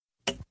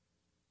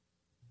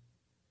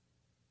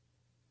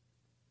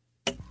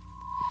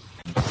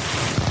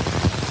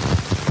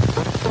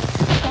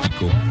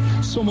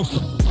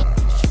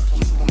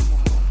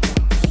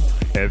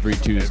Every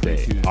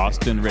Tuesday,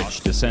 Austin Rich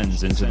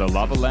descends into the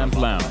Lava Lamp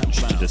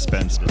Lounge to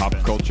dispense pop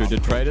culture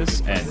detritus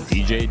and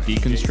DJ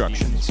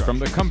deconstructions from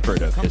the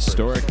comfort of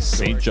historic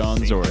St.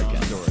 John's,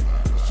 Oregon.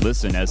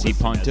 Listen as he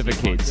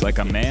pontificates like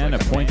a man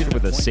appointed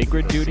with a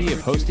sacred duty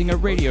of hosting a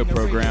radio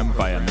program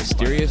by a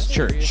mysterious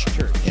church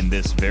in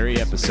this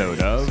very episode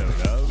of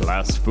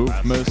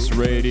Blasphemous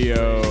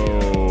Radio.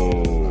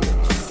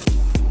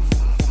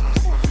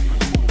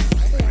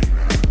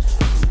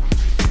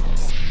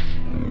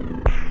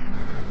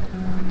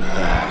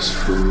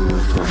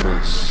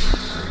 Blasphemous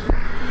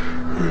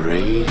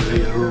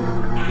Radio.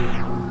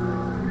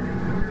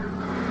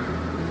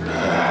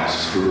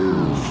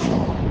 Blasphemous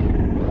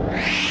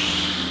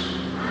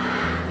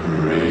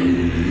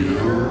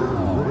Radio.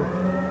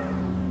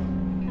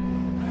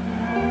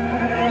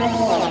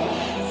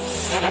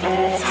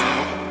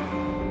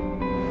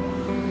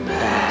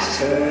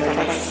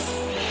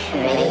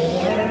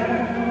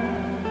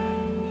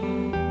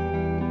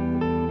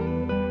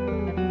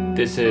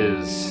 This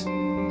is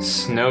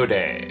Snow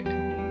Day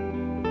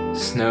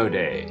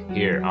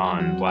here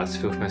on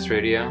Blasphemous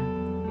Radio.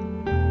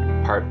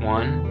 Part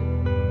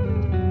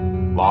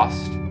 1,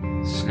 Lost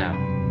Snow.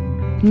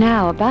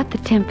 Now about the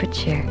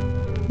temperature.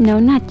 No,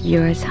 not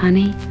yours,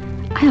 honey.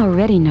 I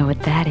already know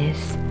what that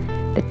is.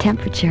 The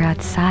temperature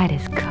outside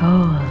is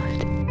cold.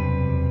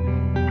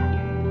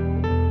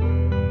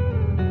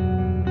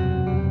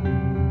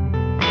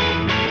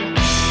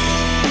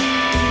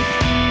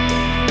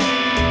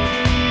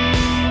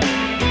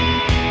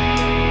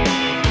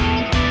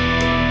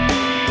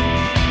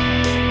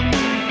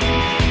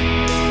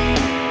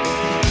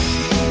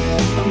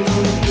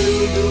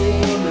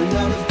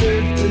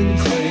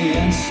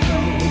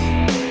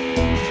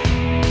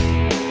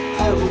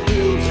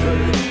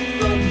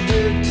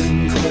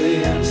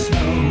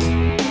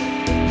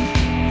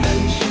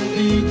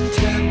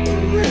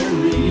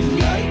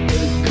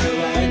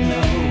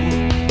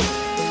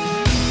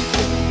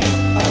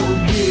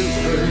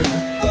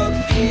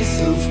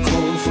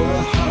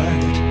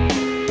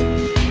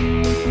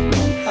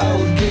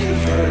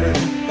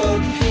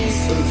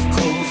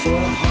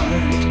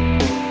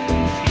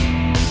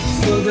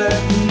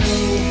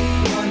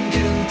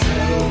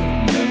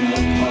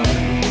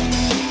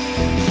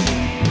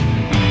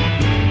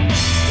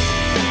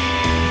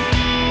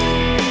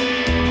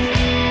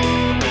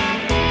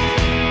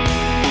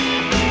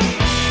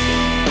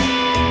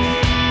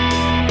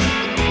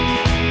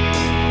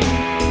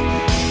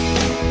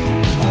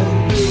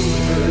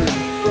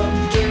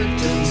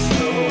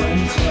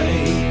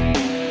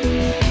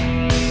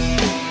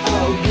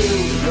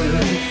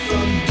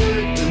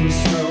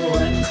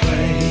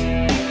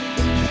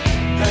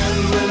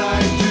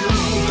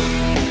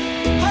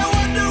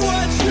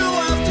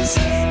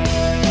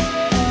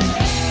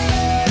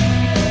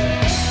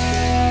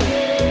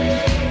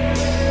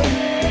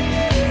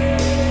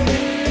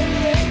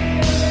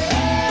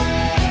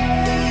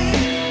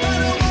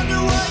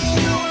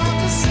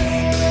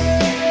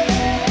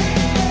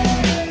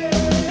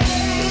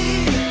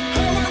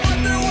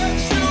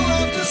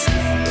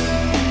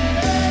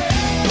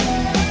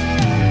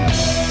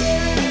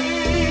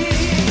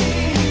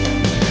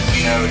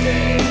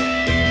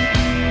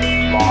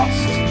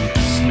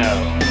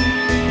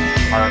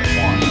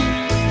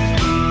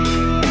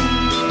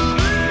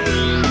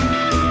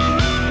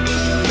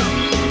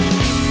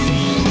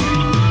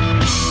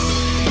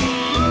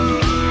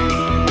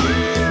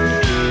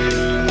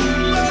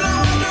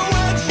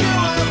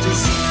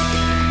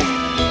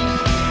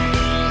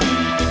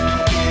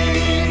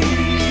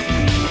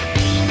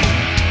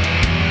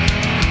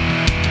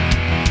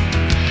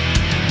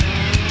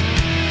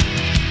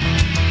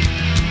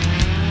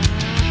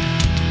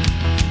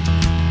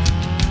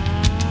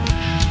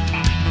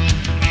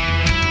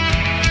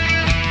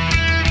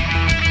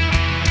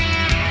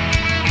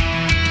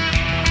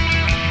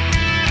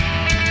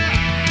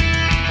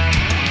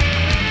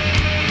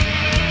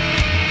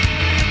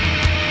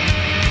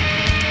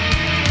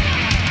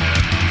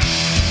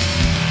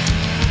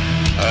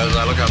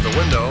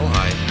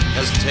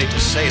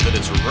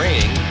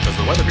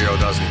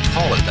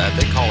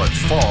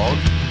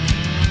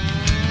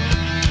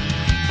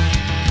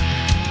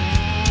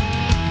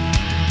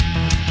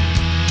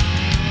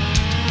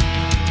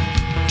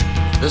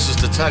 This is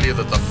to tell you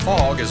that the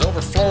fog is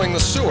overflowing the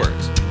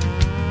sewers.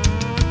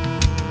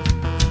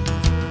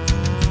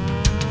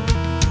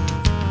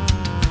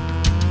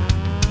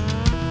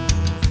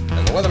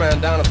 And the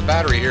weatherman down at the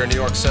Battery here in New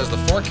York says the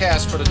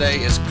forecast for today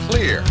is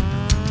clear.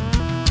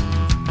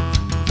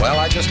 Well,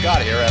 I just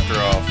got here after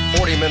a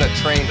 40-minute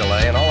train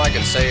delay, and all I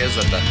can say is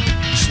that the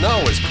snow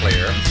is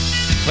clear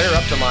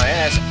up to my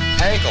ass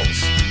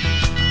ankles.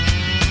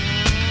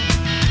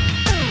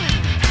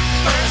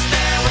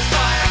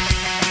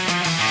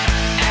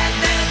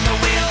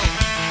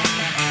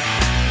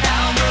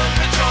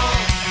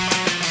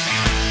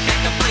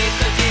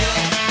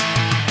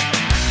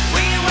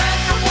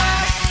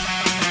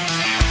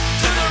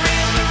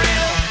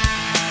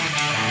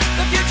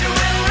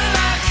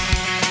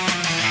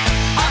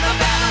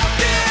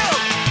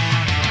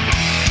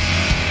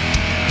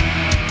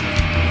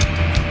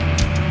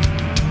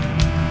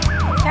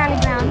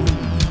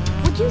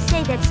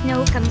 say that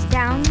snow comes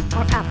down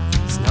or up?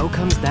 Snow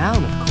comes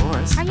down, of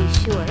course. Are you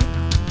sure?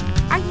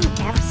 Are you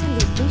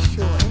absolutely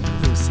sure?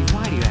 Lucy,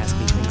 why do you ask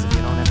me things if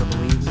you don't ever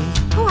believe me?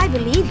 Oh, I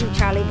believe you,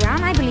 Charlie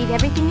Brown. I believe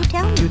everything you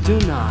tell me. You do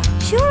not.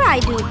 Sure I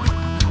do.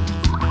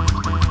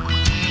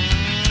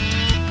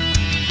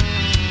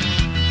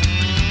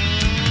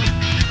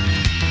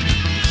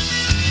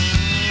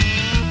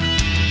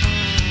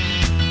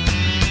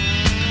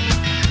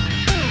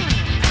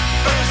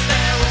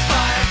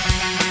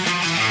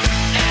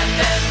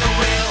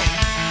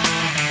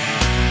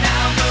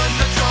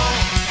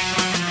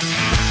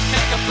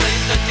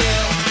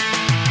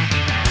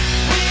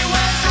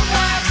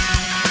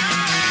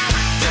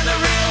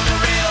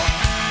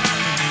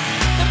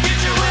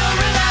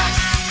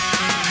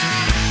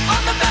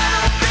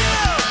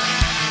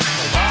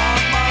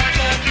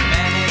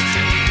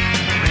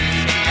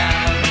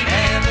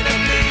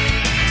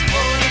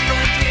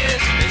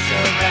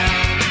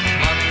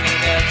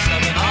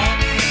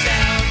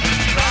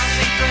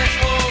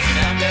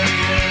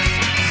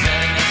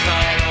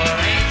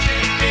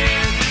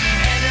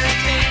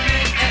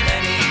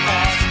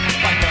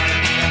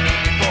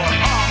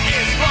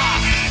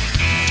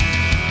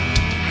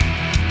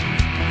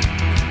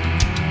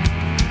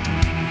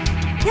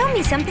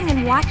 Something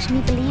and watch me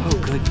believe you.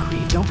 Oh, good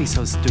grief. Don't be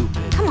so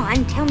stupid. Come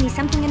on, tell me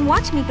something and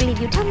watch me believe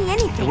you. Tell me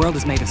anything. The world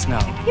is made of snow.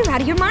 You're out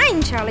of your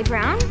mind, Charlie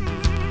Brown.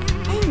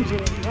 And you're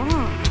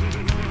wrong.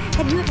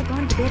 Have you ever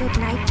gone to bed at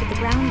night with the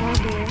ground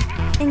all bare,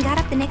 then got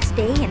up the next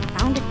day and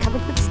found it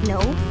covered with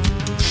snow?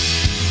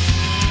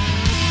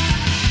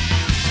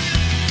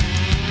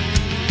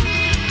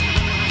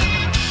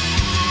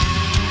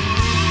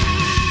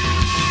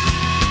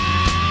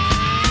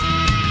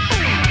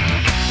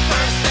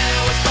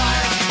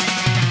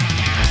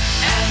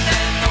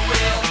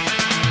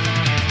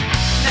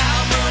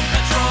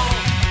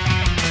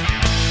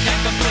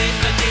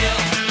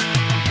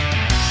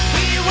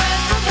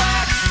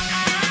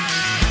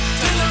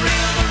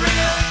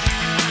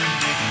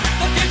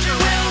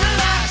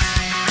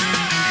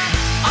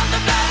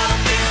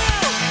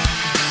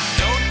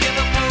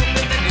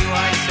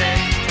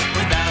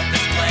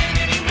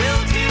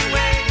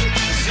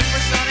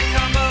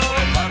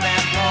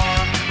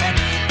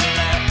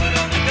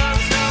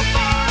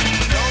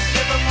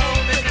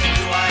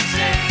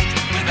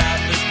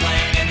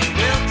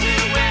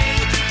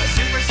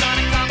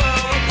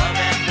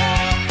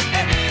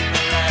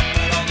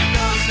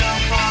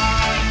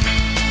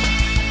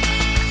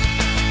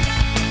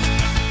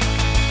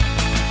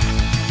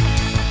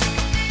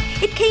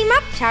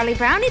 Charlie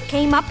Brown, it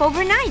came up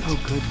overnight. Oh,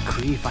 good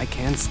grief, I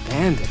can't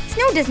stand it.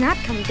 Snow does not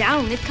come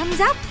down, it comes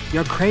up.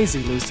 You're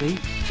crazy, Lucy.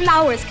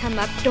 Flowers come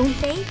up, don't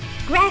they?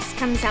 Grass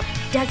comes up,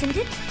 doesn't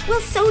it?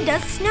 Well, so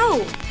does snow.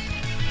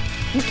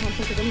 You can't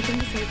think of anything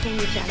to say, can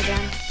you, Charlie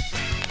Brown?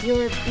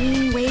 You're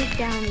being weighed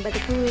down by the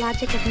cruel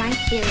logic of my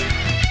theory.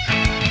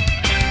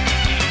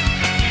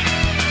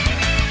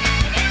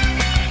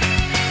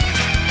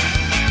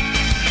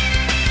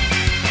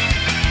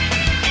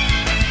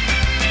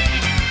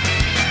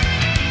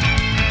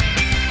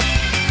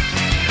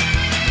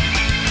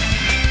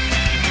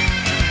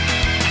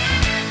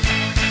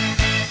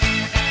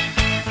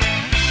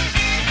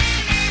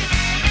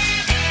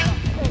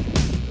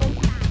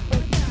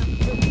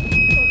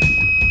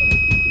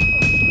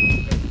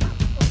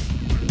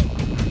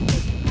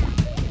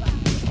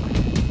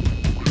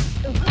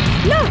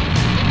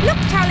 Look,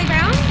 Charlie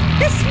Brown.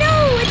 The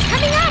snow, it's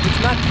coming up.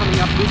 It's not coming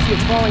up, Lucy.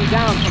 It's falling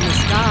down from the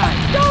sky.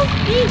 Don't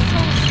be so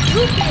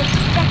stupid.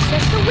 That's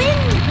just the wind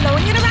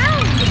blowing it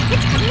around.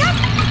 It's coming up.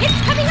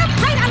 It's coming up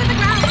right out of the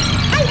ground.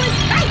 I was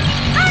right.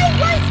 I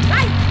was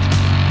right.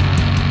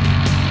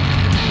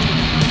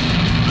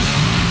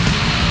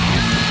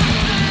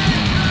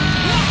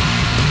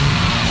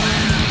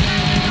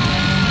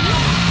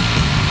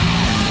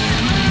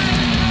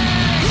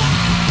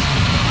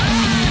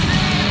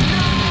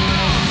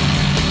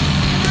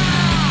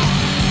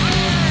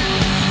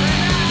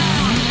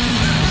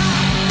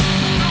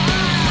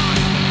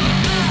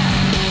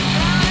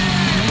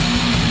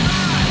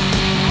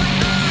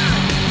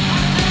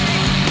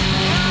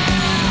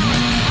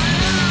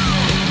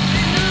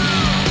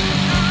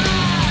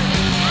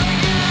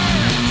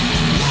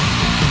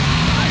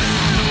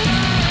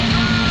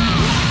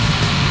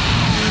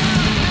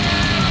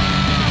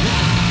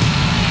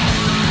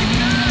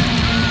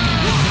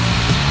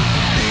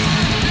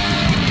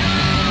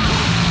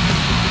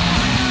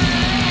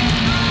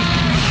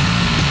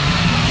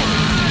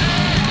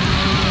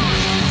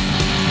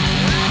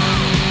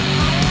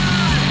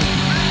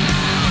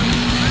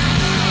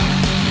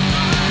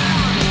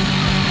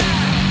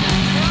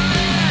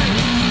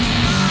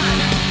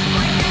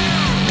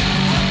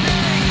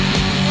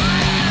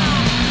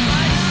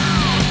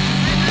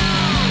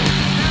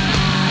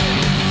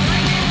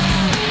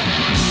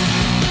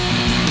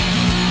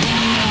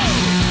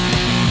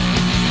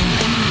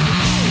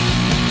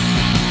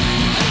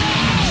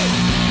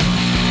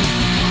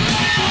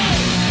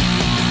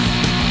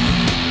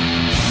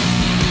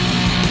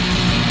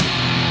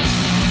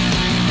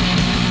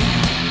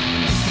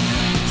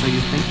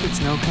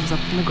 snow comes up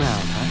from the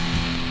ground,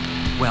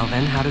 huh? Well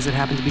then, how does it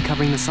happen to be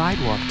covering the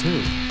sidewalk,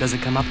 too? Does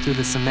it come up through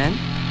the cement?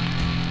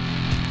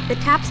 The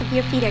tops of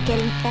your feet are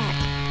getting fat.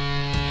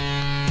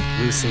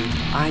 Lucy,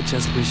 I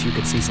just wish you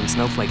could see some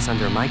snowflakes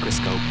under a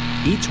microscope.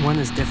 Each one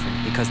is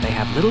different because they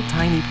have little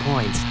tiny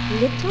points.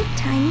 Little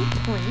tiny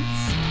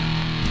points?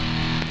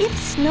 If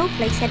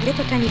snowflakes had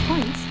little tiny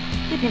points,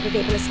 you'd never be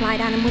able to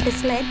slide on them with a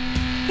sled.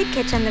 They'd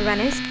catch on the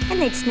runners,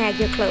 and they'd snag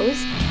your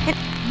clothes. And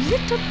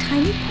little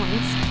tiny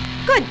points?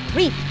 Good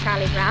grief,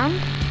 Charlie Brown.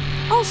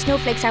 All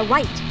snowflakes are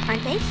white,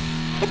 aren't they?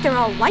 If they're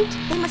all white,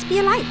 they must be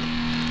alike.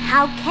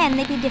 How can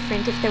they be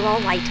different if they're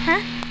all white, huh?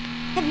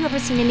 Have you ever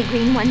seen any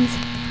green ones,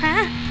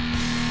 huh?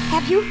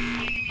 Have you?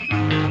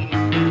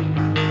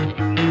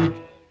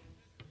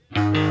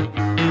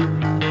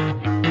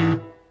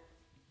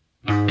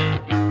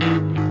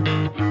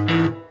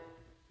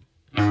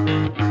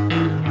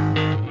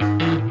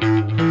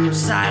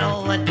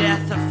 Recital of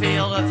death, a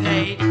field of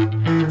hate.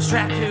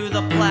 Strapped to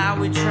the plow,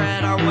 we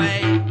tread our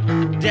way.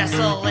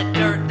 Desolate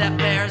dirt that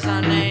bears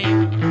our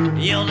name,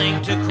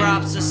 yielding to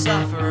crops of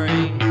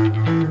suffering.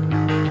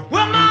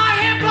 Well, my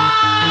hip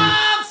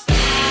pumps,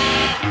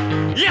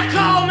 your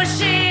coal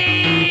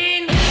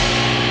machine.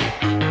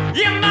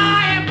 Your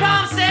my hip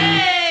pumps,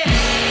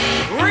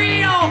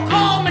 real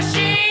coal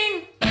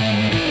machine.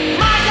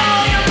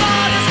 Michael, your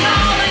mother's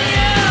calling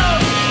you.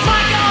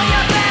 Michael,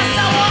 your best,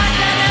 I want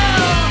to do.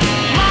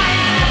 My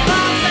hand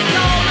pumps a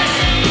coal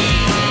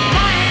machine.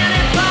 My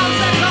hand pumps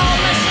a coal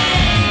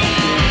machine.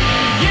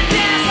 You're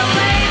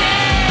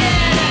desolated,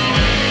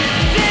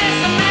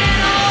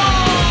 dismantled.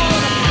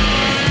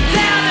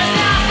 Down there's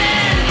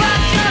nothing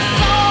but your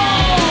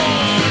soul.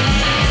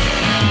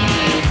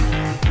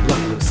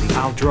 Look, Lucy,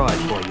 I'll draw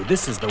it for you.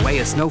 This is the way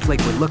a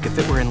snowflake would look if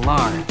it were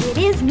enlarged. It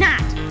is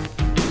not.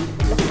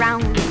 Look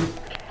round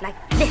like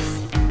this.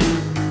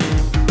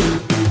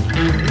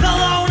 The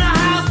loner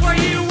house where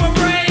you were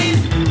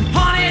raised,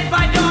 haunted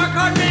by dark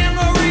hard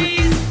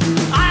memories.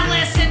 I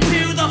listen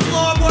to the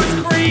floorboards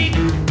creak.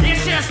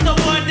 It's just the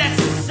wood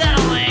that's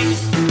settling.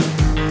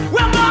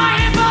 Well, my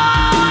hip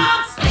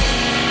pumps,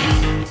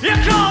 your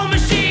coal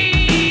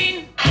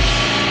machine.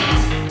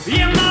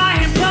 Your my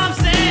hip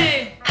pumps,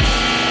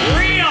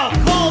 real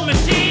coal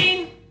machine.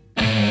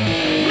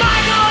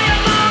 Michael,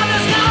 your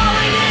mother's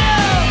calling you.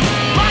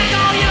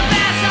 Michael, your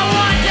best, I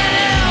want to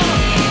do.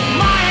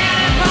 My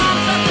hand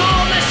pumps a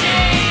coal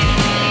machine.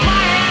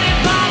 My hand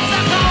pumps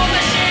a coal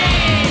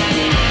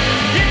machine.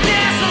 You're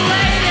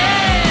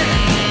desolated,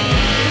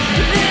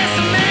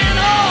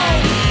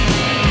 dismantled.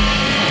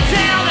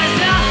 Till there's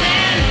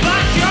nothing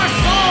but your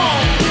soul.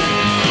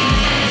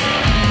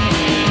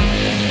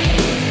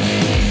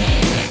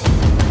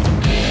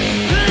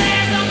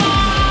 There's a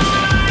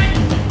mind,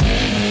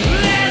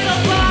 there's a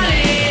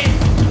body,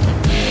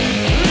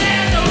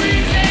 there's a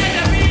reason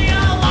to be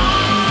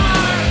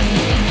alarmed.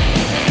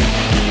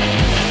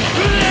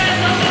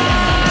 There's a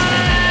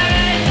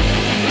mind,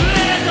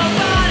 there's a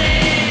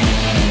body,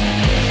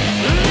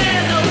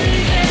 there's a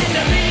reason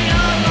to be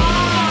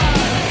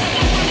alarmed.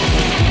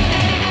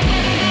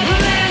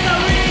 There's a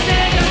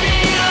reason to be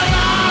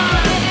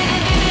alarmed.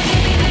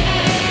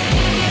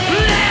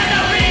 There's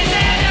a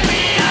reason to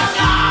be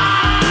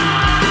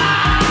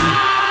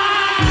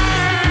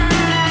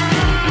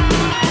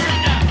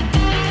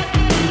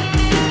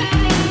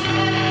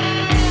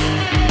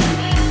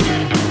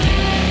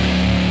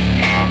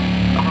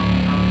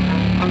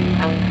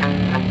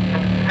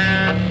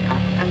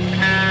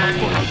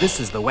For you, this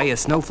is the way a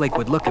snowflake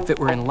would look if it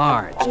were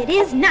enlarged. It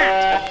is not.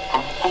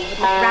 It would look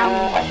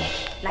round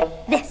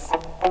like this.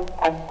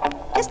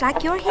 Just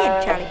like your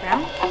head, Charlie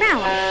Brown.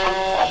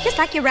 Round. Just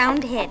like your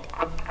round head.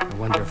 I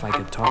wonder if I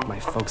could talk my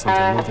folks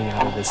into moving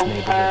out of this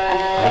neighborhood.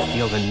 I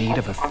feel the need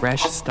of a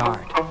fresh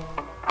start.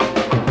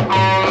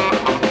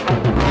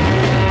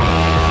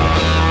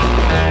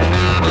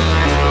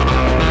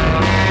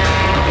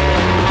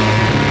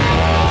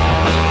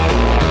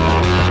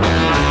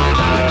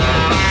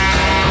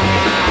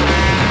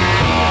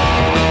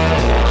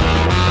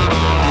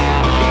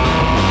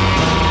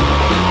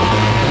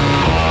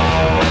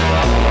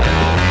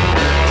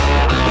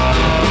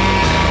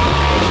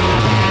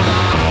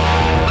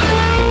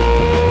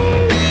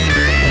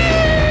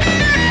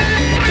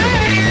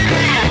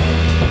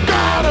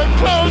 Gotta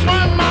close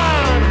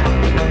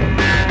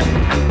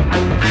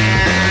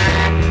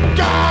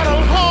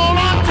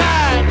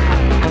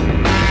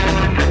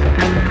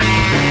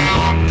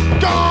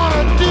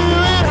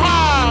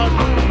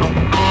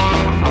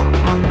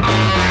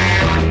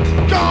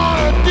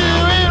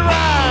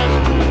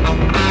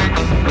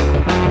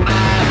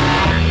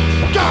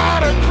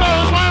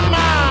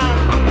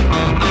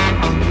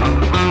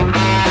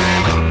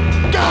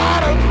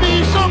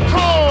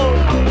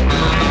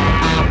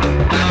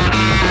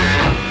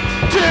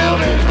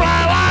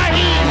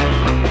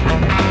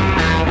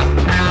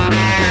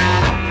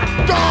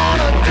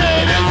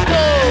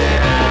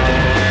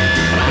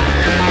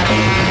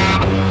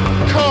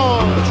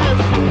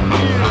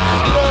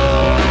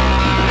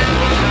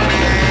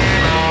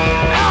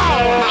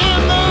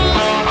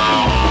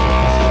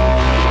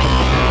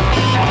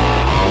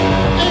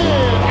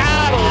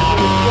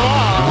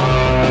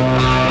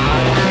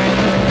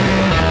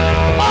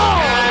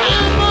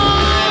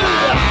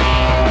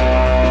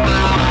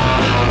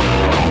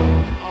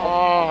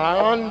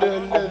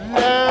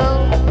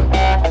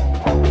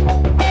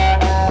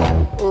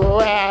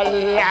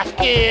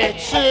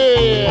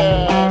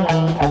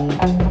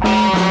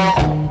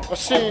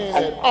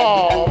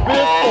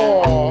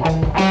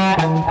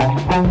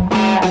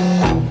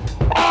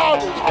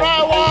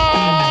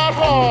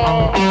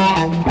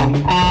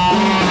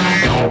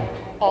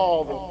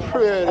all the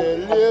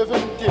pretty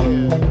living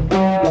dead.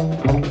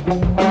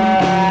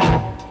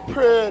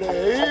 Pretty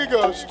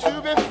egos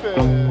to be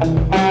fed.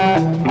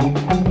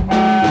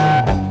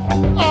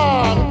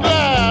 I'm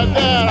glad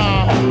that I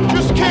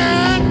just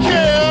can't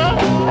care.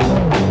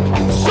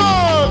 So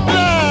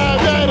glad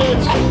that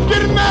it's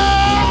getting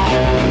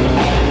mad.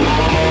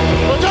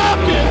 We're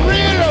talking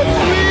real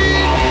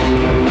sweet.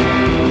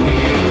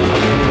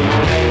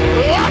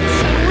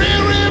 Watching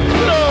real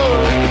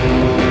close.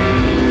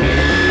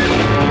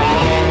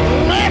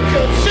 Make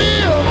it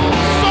feel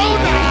so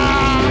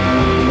nice.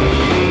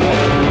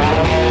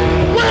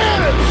 When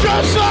it's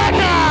just like us.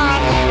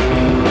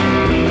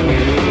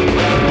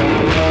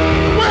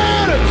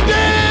 When it's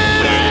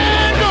dead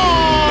and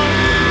gone.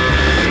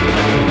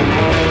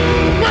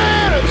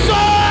 When it's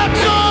all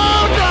so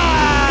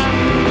dry.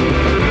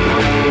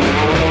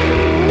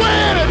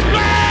 When it's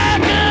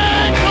black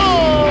and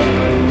cold.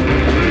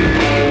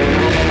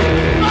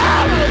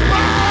 I'm a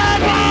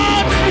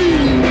bright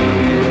street.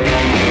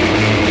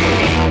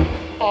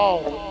 All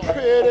the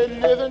pretty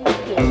living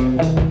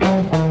dead.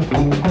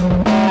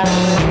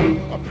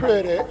 A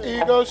pretty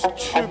egos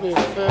to be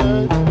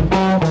fed.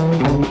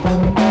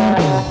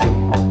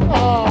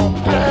 I'm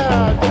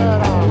glad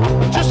that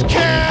I just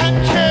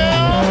can't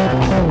care.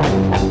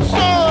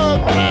 So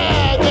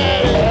glad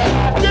that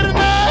it's getting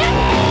there.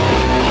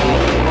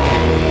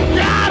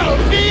 Gotta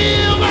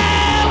feel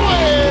that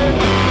way.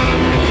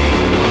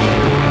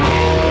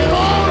 It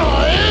oughta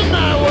end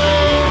that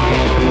way.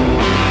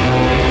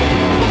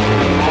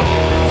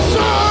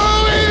 So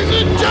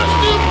easy just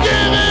to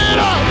give it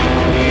up.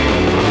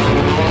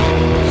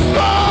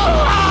 So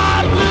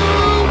hard to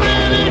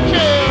really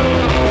care.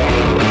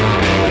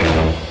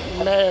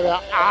 Maybe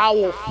I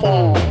will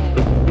fall.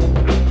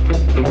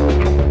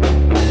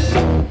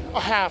 I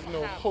have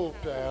no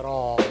hope at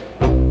all.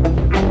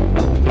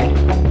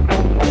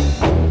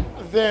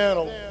 Then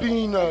there'll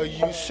be no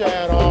use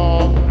at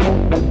all.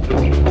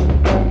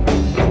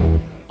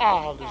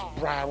 All this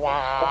bright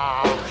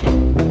white.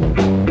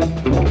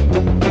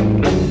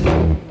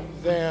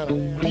 Then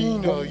there'll be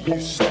no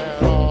use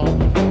at all.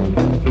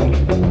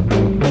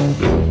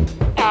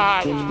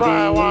 All this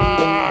bright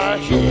white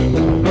heat.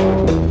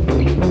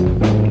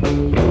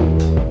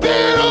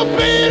 There'll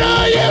be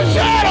no use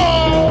at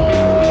all.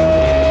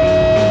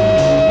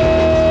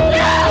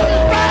 All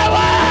this bright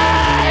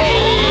white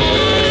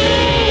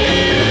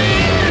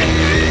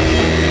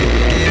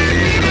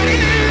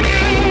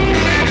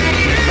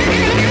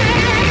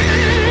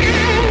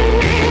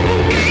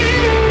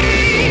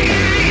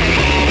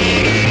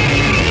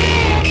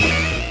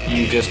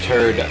You just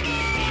heard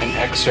an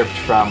excerpt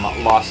from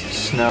Lost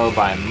Snow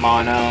by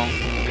Mono,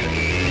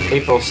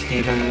 April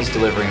Stevens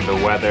delivering the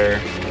weather,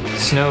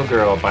 Snow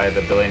Girl by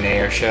The Billy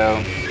Nair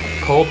Show,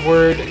 Cold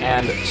Word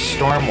and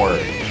Storm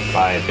Word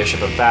by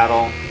Bishop of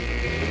Battle,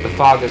 The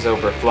Fog is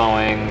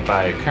Overflowing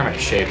by Kermit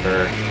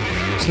Schaefer,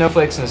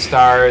 Snowflakes and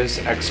Stars,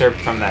 excerpt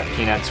from that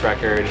Peanuts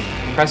record,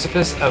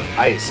 Precipice of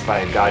Ice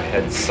by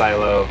Godhead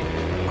Silo,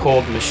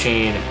 Cold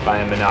Machine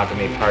by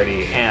Monogamy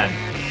Party, and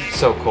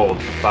So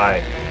Cold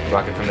by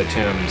Rocket from the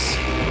Tombs.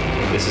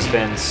 This has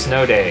been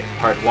Snow Day,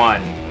 Part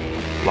 1,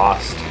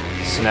 Lost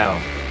Snow.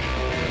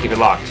 Keep it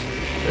locked.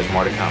 There's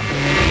more to come.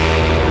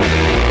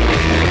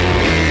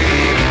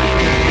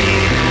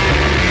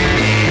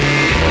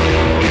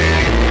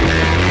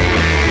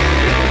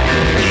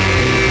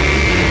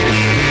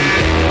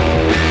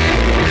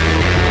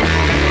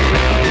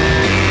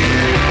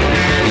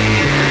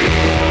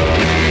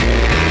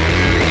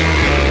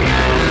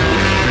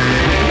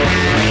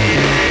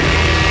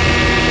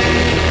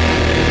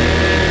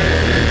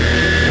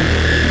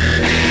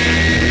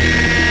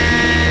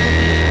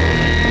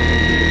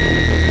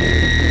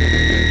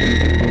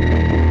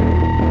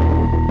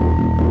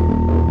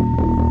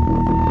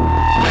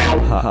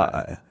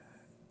 Hi,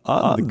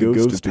 I'm the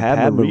ghost of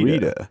Padma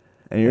Rita,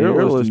 and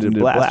you're listening to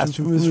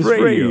Blasphemous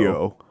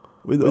Radio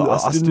with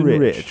Austin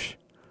Rich.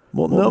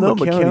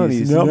 Multnomah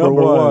County's number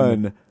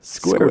one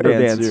square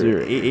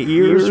dancer,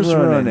 ears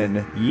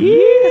running.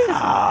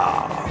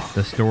 Yeah!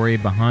 The story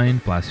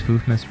behind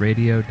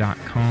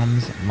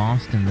BlasphemousRadio.com's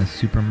Lost in the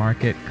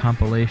Supermarket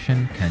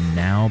compilation can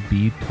now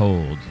be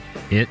told.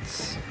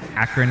 It's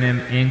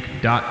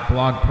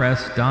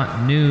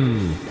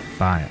acronyminc.blogpress.new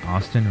by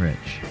Austin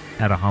Rich.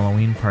 At a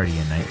Halloween party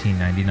in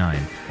 1999,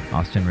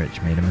 Austin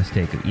Rich made a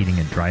mistake of eating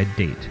a dried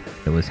date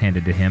that was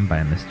handed to him by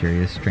a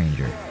mysterious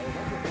stranger.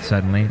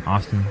 Suddenly,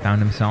 Austin found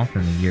himself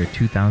in the year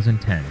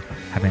 2010,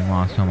 having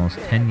lost almost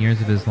 10 years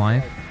of his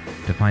life,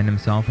 to find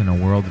himself in a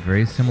world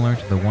very similar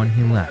to the one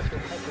he left,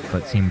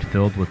 but seemed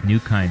filled with new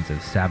kinds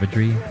of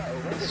savagery,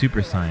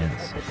 super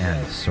science,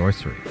 and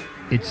sorcery.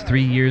 It's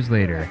 3 years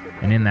later,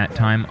 and in that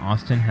time,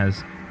 Austin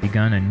has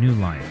begun a new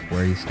life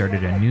where he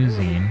started a new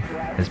zine,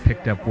 has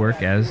picked up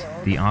work as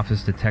the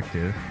office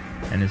detective,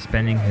 and is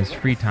spending his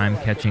free time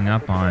catching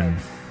up on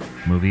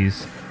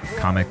movies,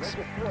 comics,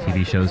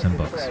 TV shows, and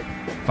books.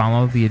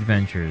 Follow the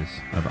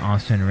adventures of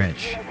Austin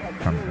Rich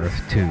from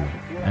Earth 2,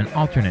 an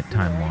alternate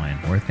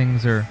timeline where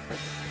things are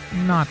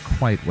not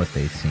quite what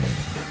they seem.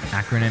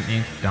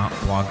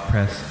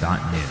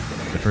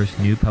 acronyminc.blogpress.new, the first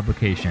new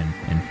publication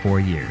in 4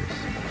 years.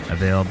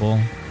 Available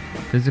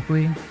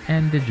physically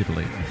and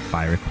digitally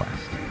by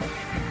request.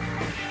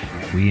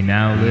 We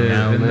now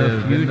live in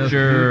the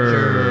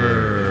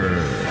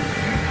future.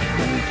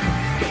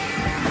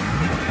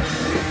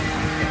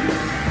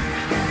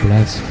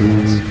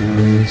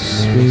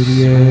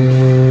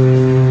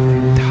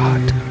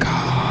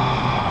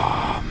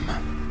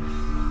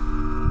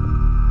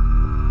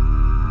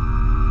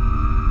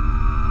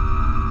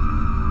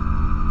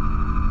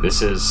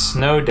 This is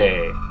Snow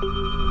Day,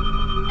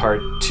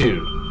 Part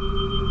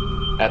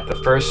 2, at the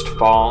first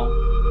fall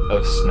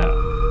of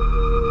snow.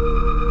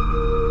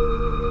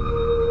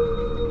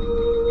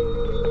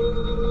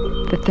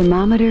 The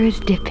thermometer is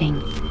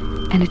dipping,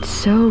 and it's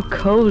so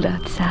cold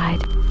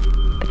outside.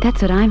 But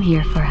that's what I'm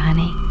here for,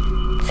 honey.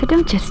 So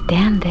don't just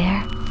stand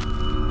there.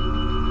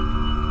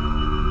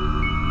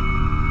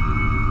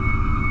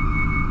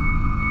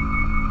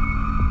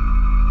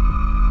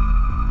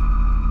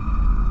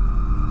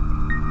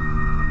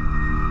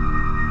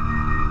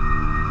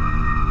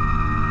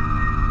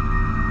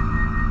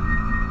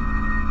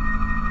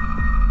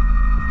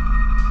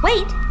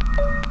 Wait!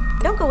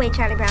 Don't go away,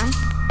 Charlie Brown.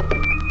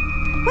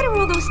 What are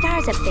all those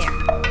stars up there?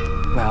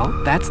 Well,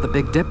 that's the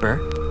Big Dipper.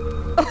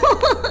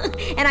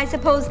 And I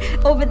suppose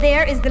over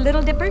there is the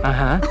Little Dipper?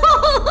 Uh-huh.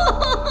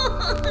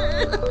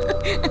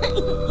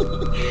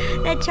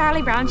 That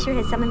Charlie Brown sure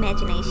has some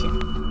imagination.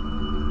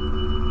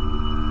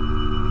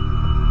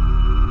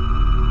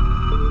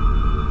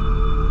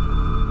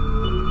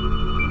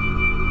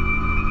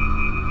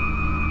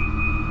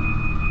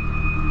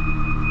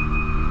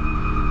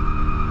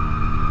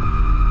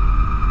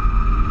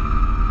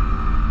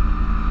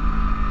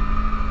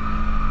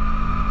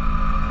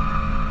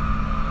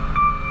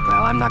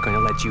 Well, I'm not going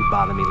to let you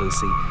bother me,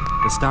 Lucy.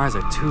 The stars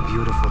are too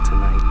beautiful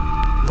tonight.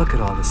 Look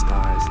at all the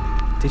stars.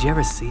 Did you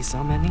ever see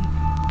so many?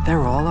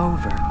 They're all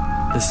over.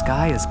 The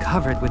sky is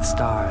covered with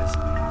stars.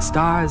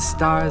 Stars,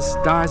 stars,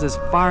 stars as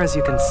far as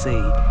you can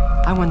see.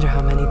 I wonder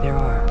how many there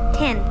are.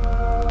 10.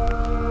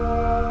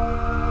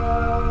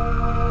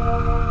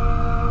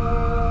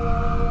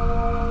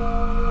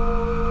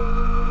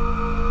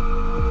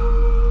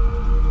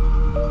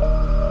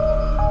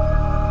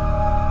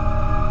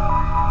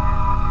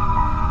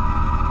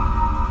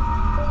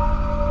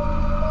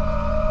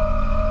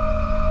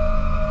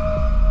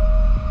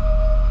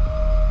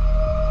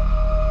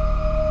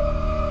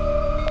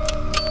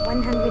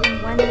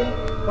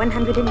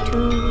 $102,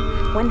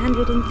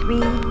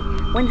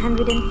 $103,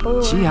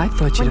 $104. Gee, I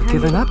thought you'd have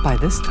given up by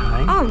this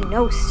time. Oh,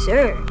 no,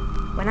 sir.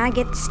 When I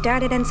get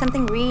started on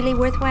something really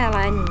worthwhile,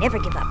 I never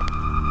give up.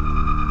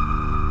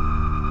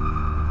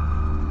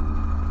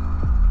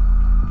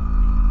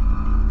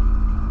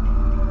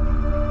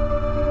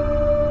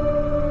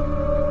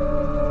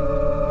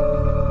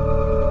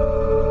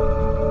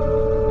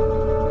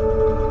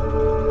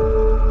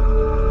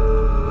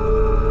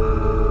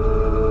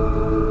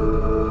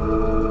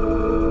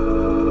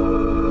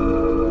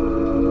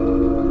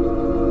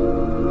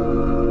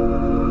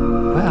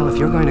 If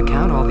you're going to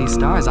count all these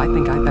stars, I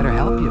think I'd better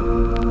help you.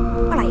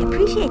 Well, I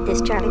appreciate this,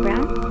 Charlie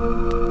Brown.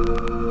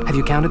 Have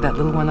you counted that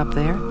little one up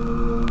there?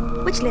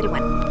 Which little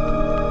one?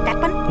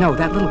 That one? No,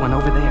 that little one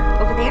over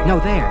there. Over there? No,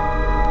 there.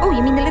 Oh,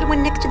 you mean the little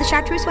one next to the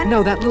chartreuse one?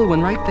 No, that little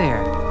one right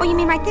there. Oh, you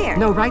mean right there?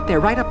 No, right there,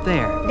 right up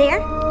there.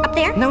 There? Up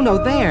there? No,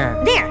 there.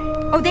 There?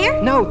 Oh,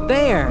 there? No,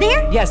 there.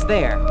 There? Yes,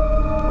 there.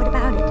 What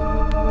about it?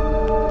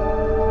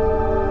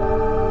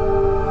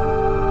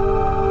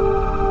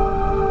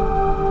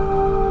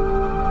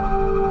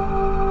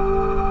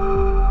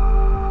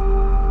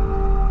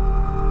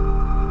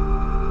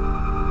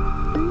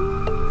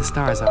 The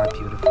stars are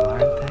beautiful,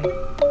 aren't they?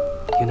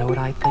 You know what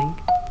I think?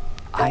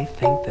 I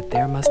think that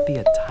there must be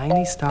a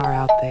tiny star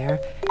out there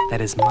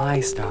that is my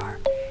star.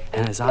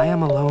 And as I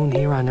am alone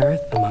here on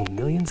Earth among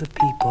millions of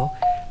people,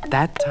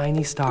 that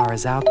tiny star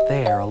is out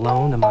there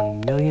alone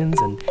among millions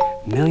and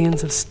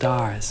millions of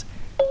stars.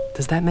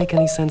 Does that make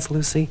any sense,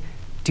 Lucy?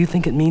 Do you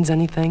think it means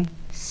anything?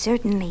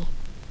 Certainly.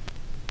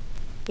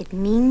 It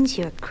means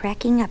you're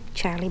cracking up,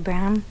 Charlie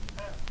Brown.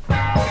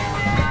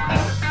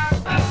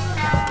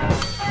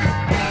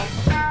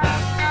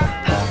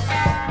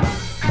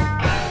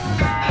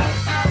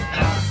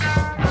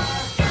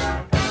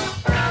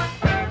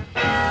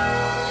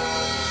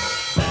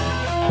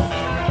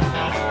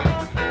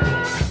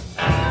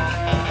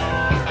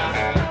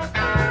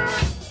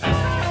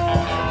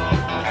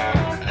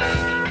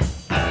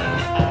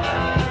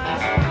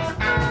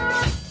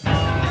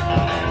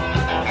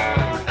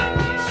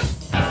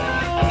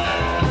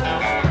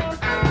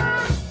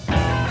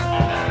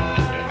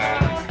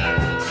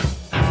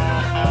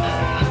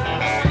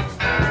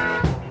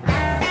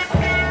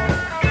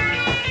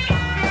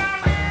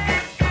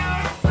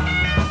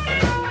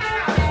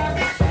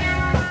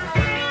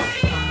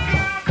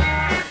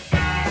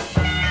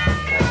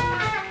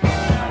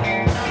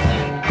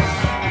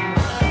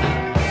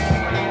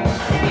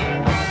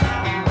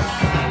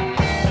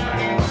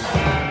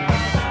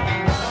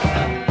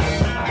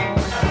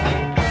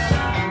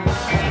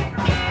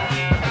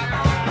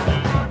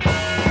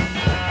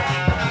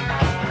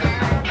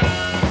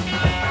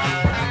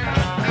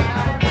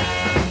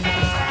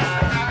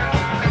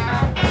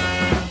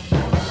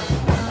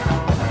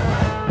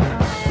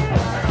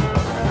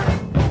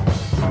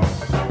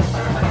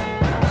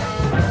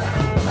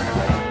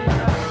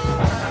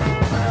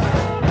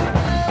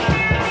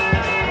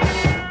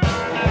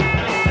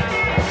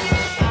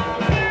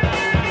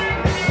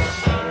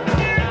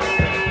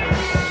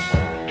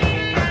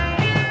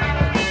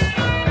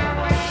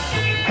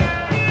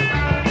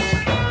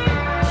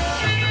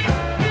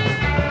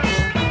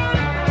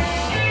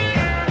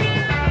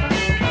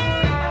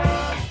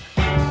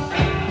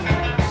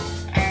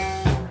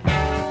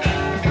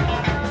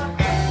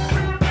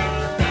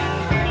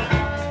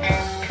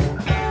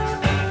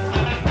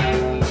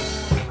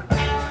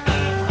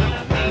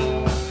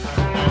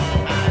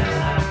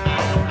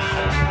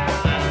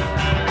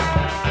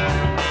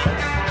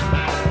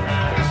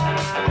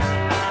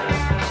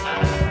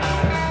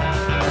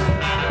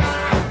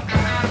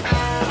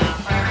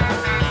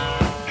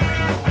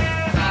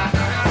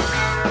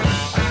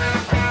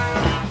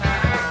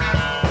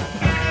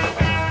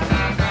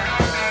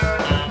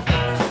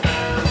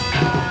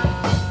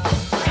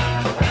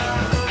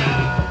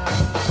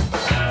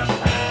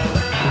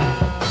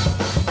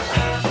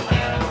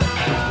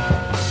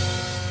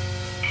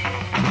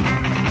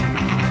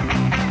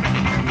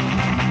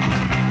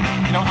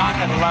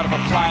 lot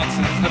of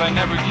appliances that I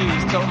never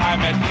used till I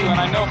met you, and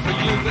I know for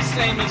you the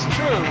same is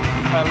true.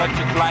 My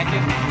electric blanket,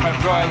 my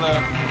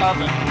broiler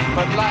oven,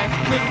 but life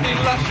couldn't be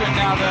lusher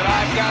now that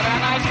I've got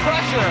an ice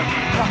crusher.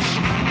 Crushed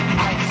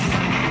ice,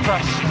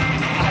 crushed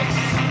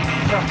ice,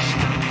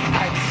 crushed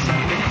ice.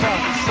 It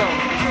felt so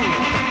cool,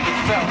 it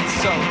felt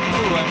so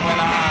cool, and when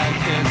I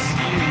kiss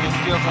you, it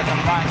feels like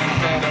I'm lying in a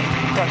bed of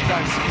crushed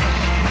ice.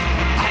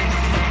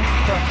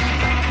 Crushed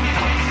ice,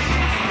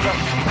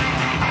 crushed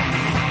ice,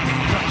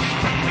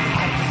 crushed ice, crushed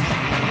ice.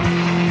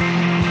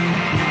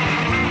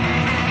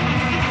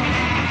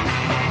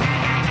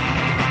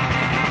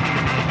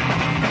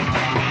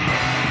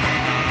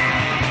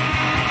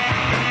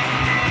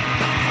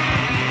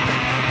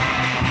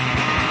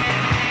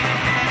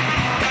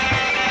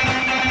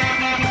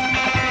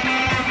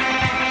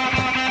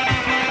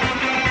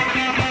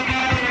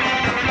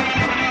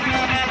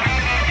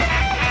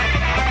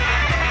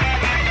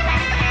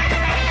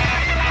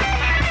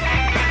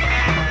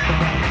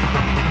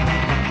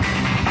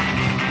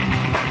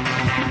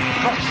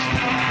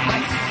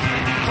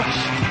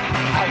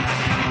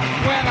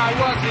 I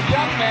was a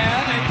young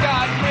man and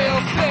got real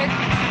sick.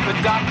 The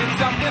doc did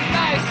something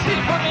nice. He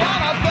put me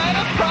on a bed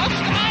of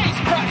crushed ice.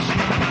 Crushed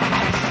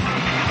ice,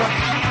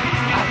 crushed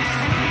ice.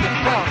 It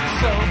felt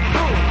so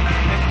cool.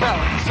 It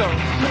felt so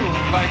cool.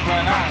 Like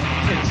when I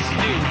kiss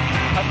you,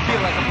 I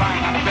feel like I'm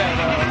lying on a bed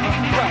of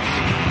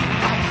crushed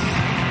ice.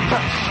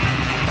 Crushed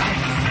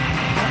ice,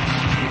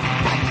 crushed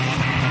ice,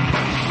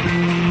 crushed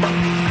ice.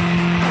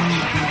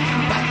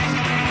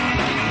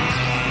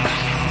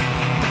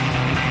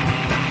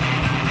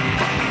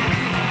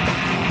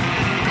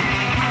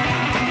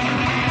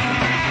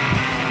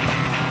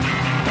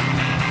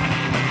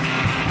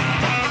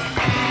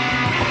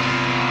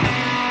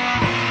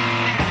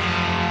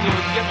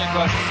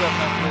 Glass of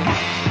 7-Up,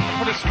 please.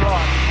 Put a straw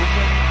in it, would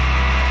you?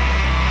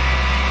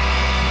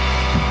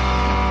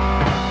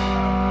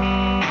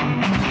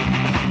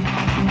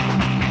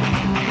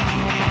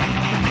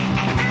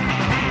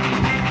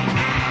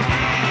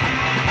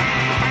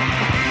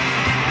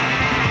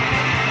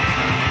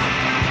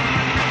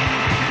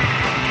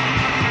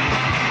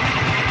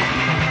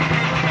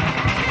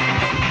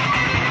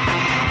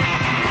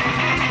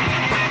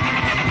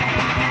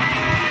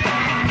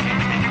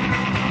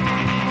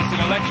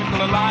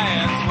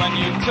 Alliance when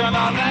you turn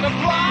on that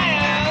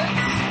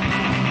appliance.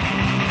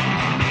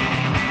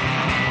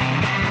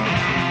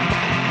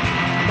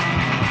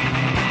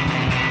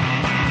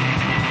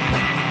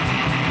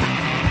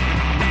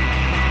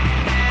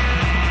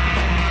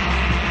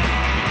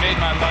 Made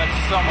my life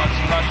so much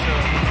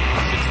lusher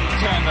since we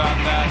turned on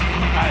that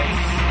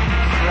ice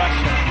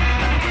crusher.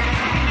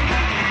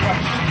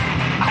 Crushed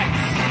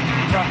ice,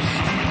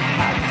 crushed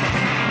ice.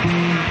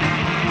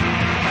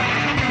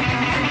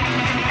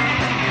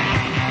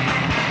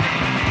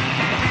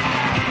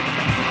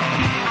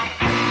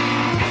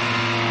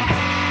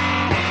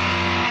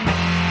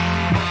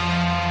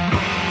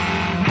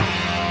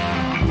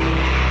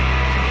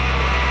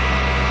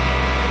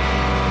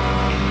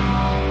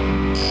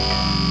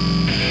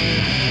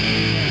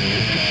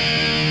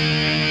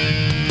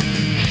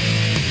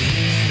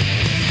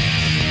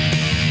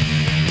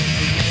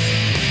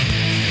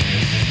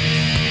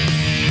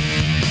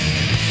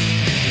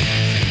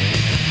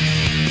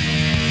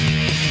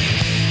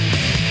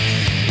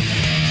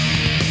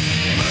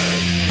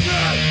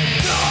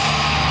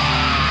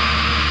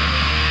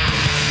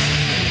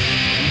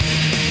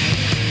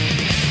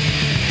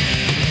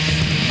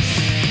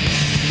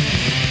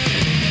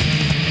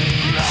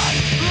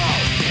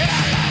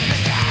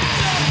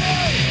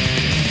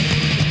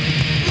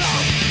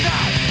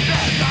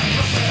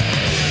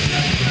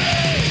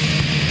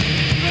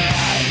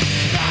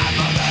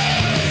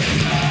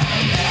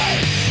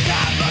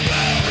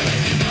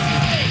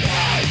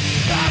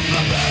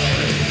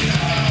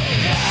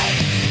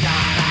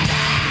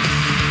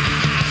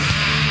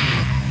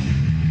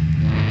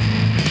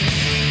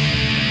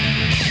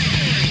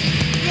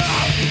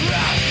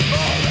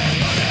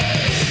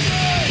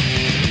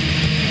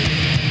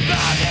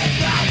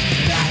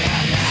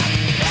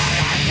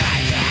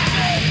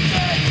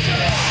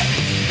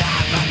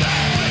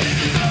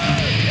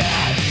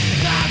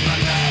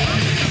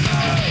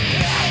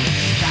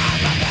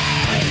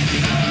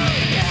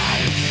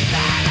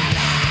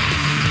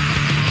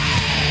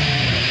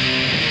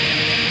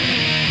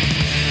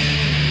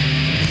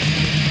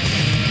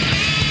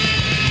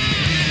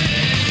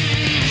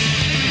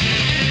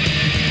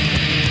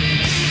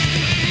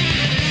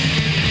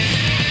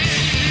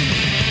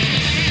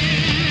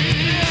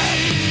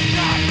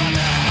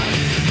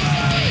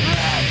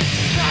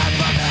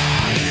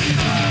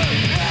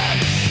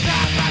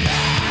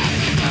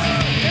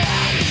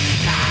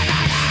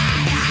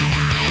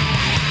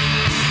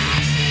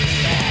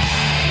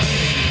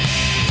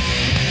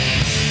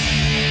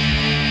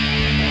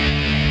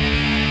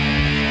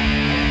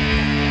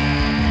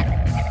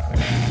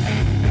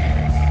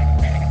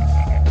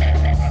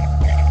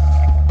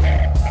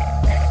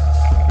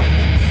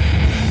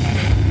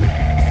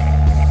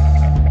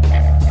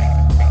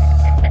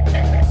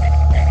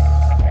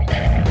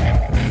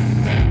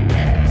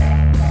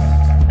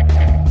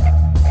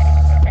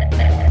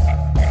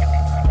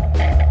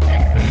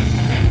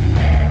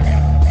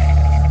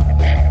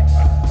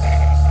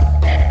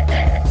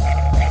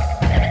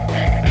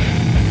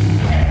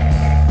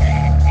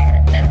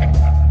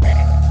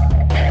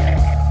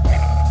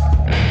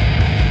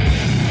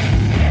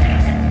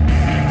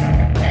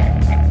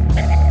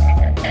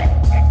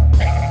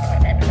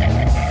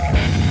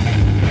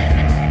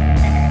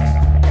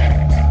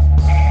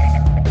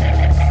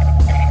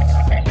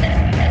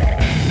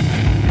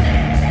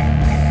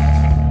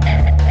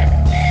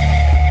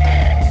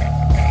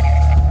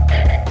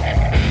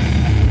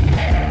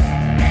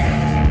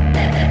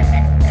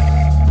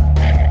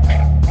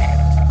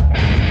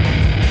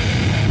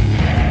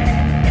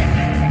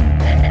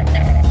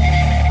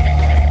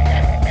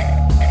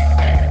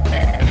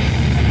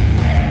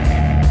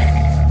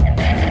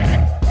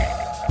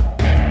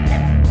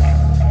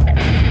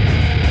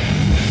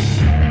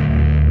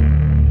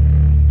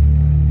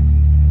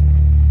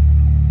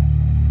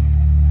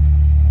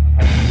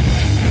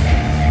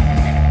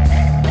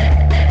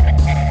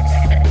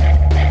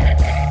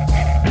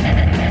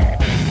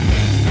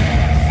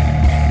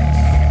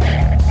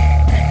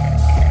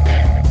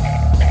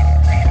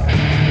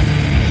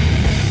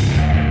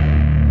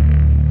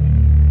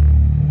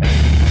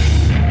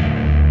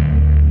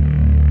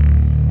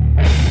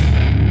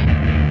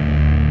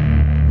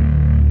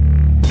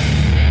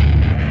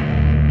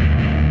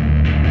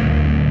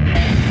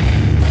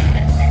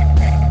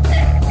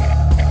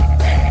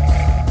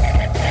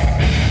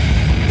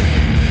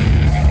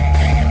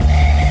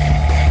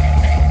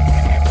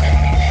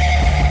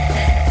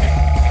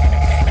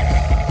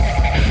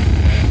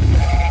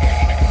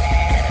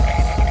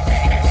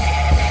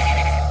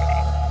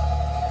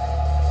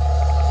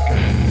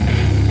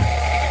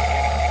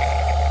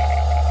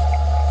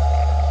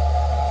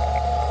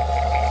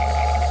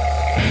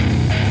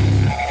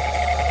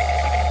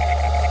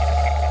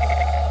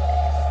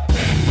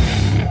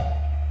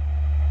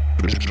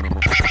 Soft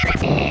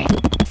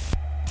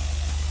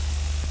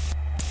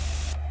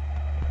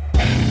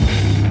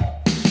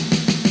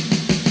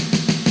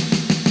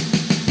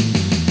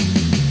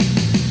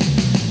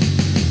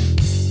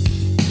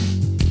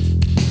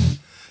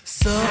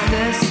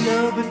as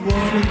snow but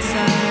warm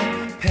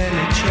inside,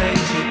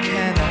 penetrate you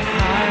cannot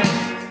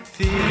hide,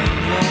 feeling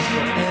lost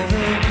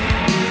forever,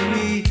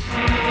 we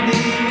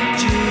need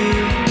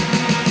you,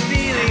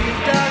 feeling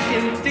dark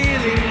and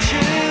feeling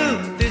true,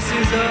 this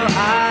is all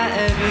I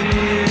ever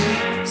knew,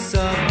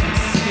 soft as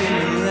skin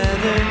and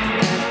leather,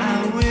 and I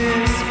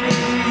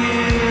whisper you,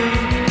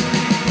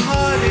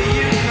 harder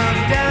you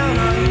come down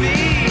on me,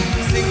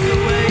 sink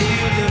away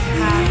you look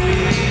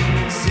happy,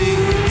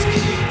 secrets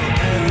keep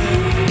forever.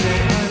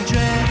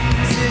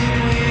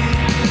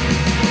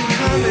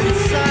 Come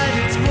inside,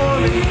 it's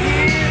warm in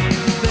here.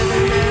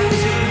 Better now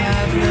to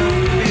have no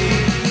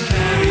fear.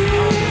 Carry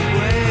on the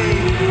way,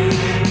 we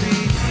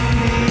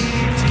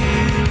need you.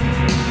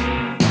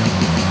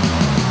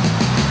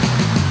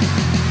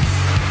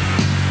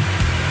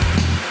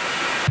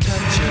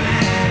 Touch your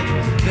head,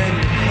 then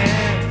your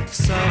hair,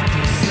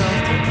 softer,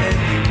 softer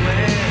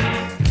everywhere.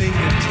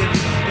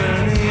 Fingertips are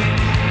burning.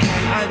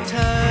 Can I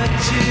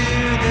touch you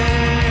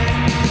there?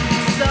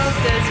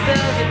 Soft as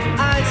velvet,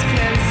 eyes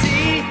can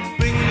see.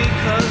 Bring me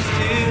close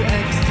to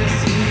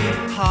ecstasy,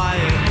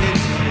 higher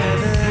into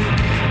heaven,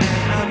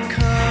 and I'm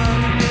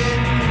coming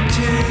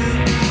to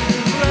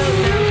float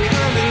now,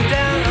 coming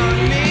down on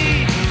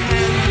me,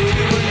 and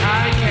do what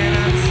I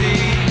cannot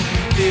see,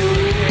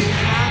 feeling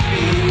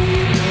happy,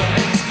 you're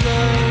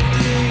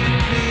exploding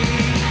me.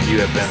 You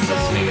have been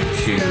listening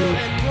to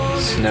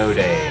Snow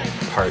Day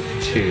Part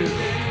 2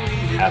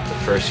 at the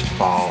first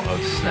fall of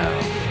snow,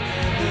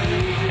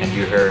 and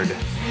you heard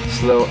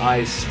Slow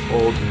Ice,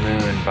 Old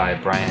Moon by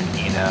Brian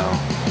Eno.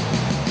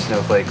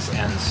 Snowflakes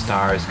and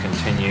Stars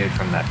continued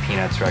from that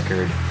Peanuts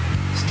record.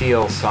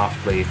 Steal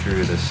Softly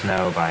Through the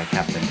Snow by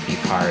Captain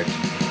Beefheart.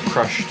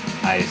 Crushed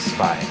Ice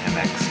by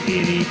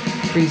MX80.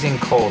 Freezing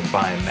Cold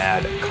by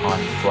Mad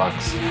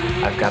Conflux.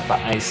 I've Got the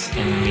Ice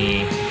in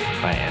Me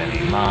by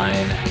Enemy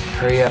Mine.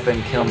 Hurry Up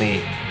and Kill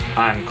Me,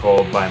 I'm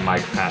Cold by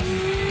Mike Patton.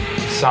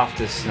 Soft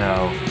as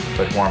Snow,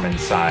 but Warm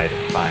Inside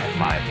by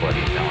My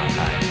Bloody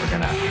Valentine. We're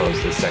gonna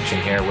close this section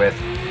here with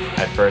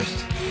At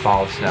First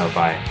Fall of Snow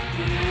by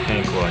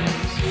Hank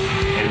Williams.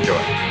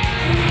 Enjoy.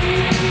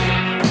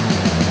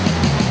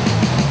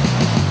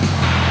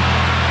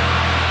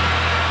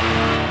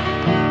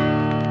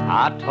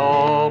 I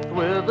talked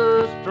with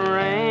a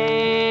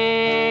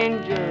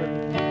stranger,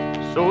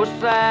 so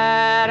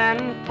sad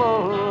and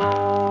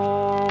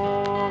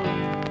forlorn.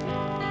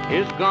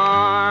 His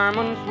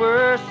garments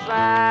were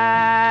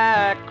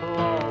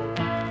sackcloth,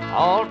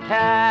 all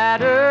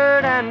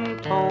tattered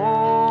and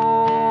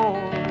torn.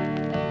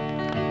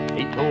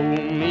 He told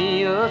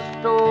me a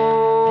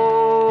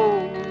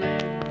story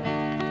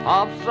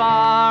of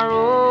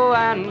sorrow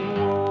and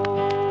woe.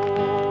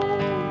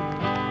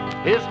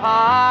 His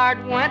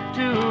heart went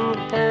to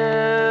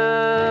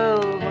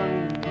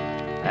heaven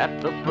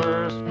at the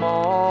first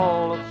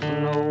fall of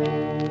snow.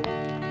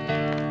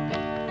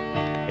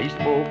 He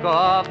spoke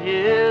of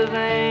his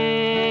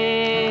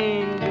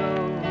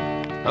angel,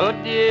 a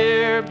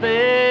dear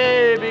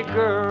baby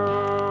girl.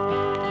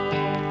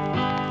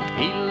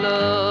 He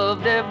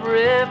loved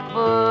every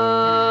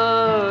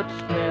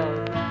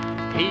footstep,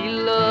 he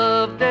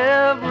loved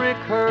every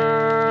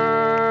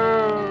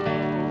curl.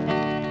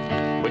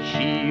 But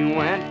she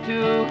went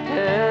to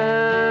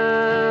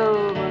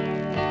heaven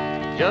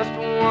just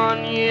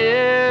 1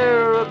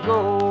 year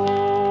ago.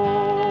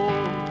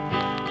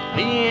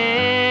 The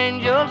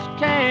angels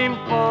came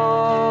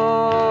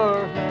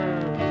for her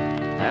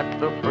at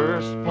the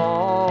first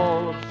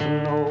fall of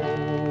snow.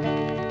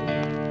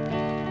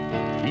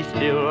 He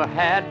still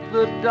had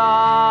the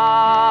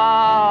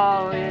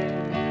dolly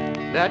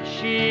that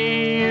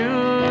she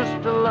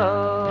used to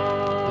love.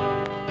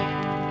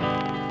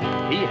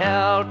 He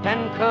held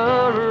and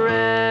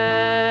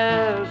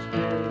caressed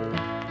it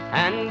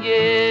and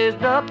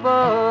gazed up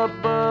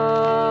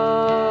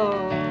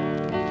above.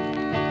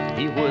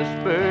 He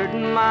whispered,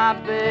 my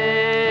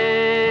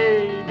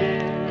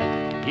baby,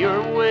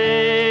 you're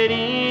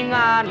waiting,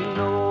 I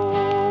know.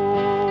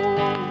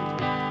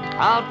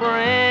 I'll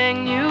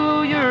bring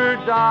you your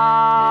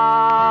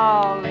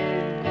dolly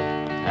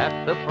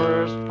at the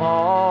first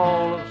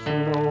fall of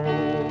snow.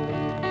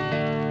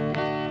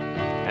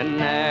 And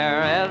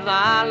there as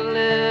I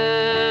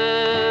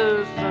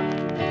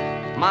listened,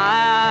 my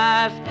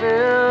eyes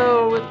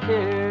filled with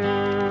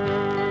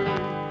tears.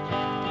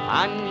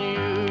 I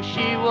knew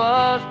she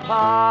was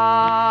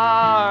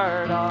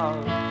part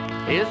of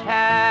his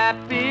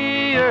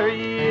happier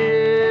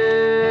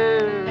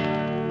years.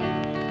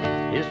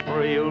 His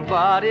frail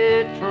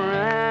body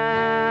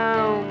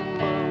trembled,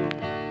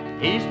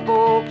 he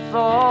spoke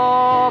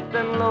soft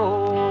and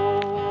low.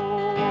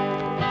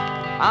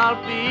 I'll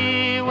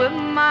be with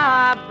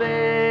my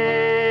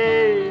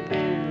baby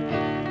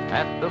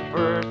at the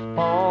first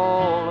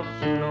fall of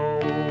snow.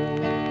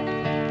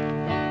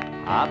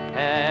 I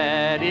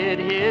patted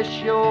his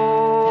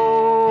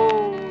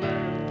shoulder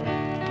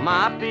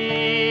my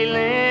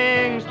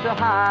feelings to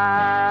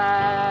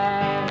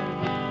hide.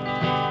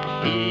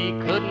 He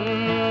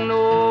couldn't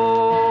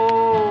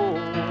know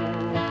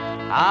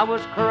I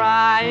was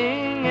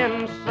crying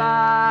inside.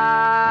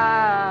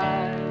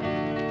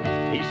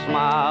 He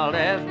smiled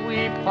as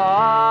we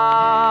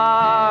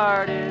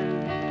parted,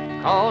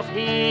 'cause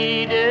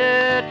he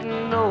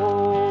didn't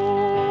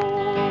know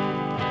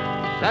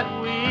that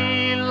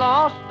we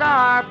lost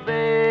our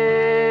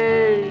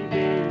baby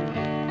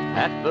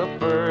at the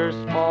first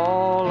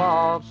fall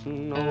of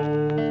snow.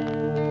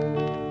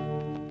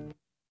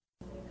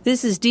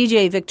 This is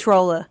DJ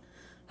Victrola,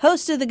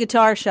 host of The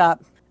Guitar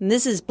Shop, and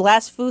this is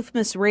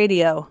Blasphemous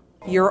Radio.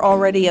 You're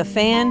already a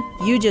fan,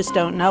 you just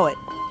don't know it.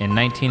 In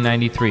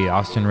 1993,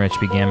 Austin Rich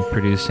began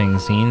producing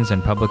zines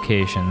and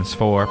publications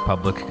for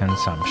public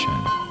consumption.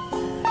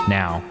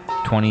 Now,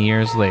 20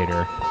 years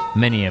later,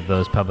 many of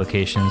those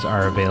publications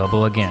are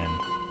available again,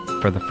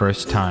 for the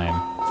first time,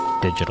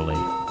 digitally.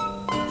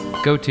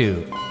 Go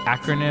to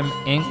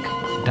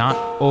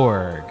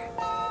acronyminc.org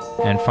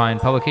and find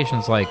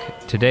publications like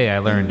Today I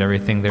Learned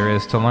Everything There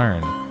Is to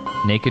Learn,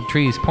 Naked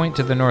Trees Point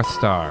to the North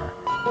Star,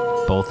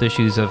 both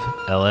issues of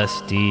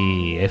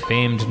LSD, a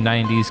famed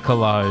 90s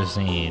collage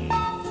zine,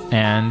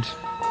 and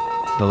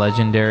the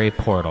legendary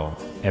Portal,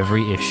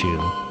 every issue,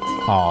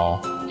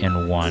 all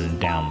in one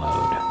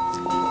download.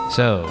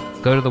 So,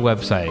 go to the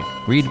website,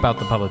 read about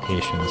the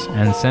publications,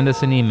 and send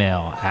us an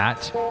email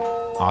at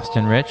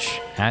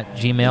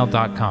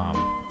austinrich@gmail.com.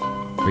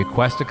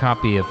 Request a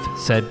copy of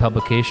said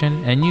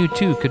publication, and you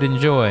too could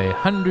enjoy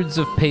hundreds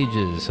of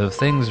pages of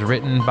things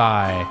written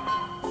by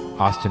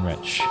Austin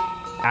Rich.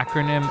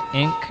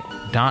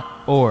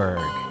 Acronyminc.org.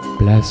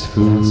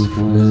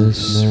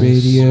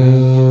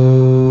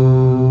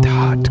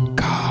 BlasphenousRadio.com.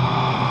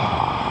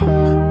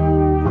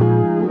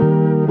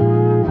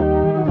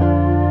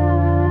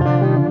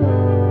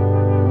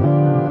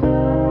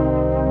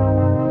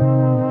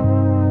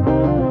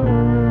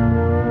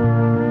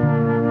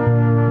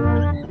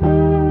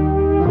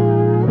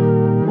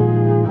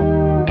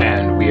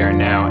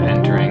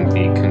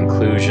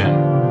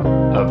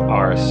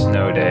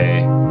 Snow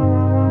Day,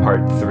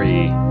 Part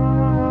 3,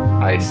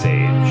 Ice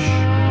Age.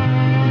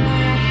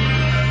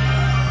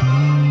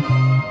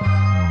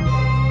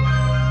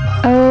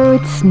 Oh,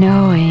 it's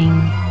snowing.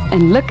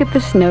 And look at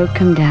the snow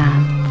come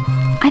down.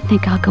 I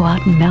think I'll go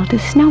out and melt a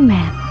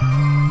snowman.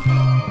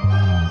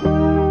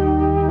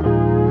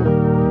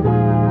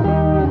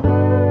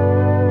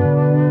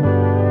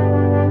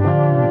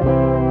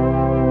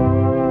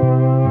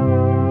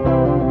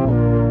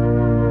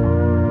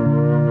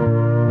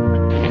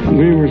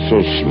 We were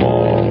so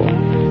small.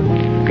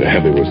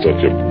 Daddy was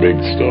such a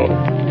big stuff.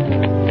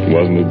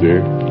 Wasn't it,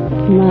 dear?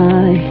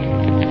 My,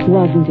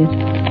 wasn't it?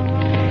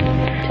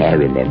 I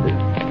remember.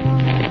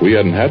 We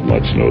hadn't had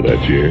much snow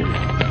that year.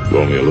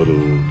 Only a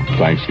little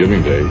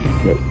Thanksgiving Day.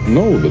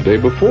 No, the day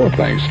before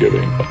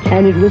Thanksgiving.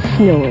 And it was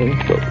snowing.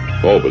 But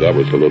that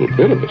was a little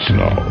bit of the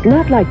snow.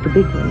 Not like the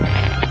big ones.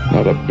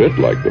 Not a bit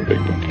like the big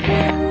one.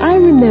 I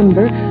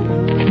remember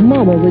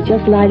Mama was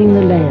just lighting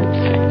the lamps,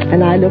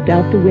 and I looked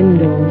out the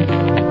window,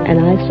 and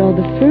I saw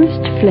the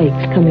first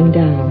flakes coming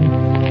down.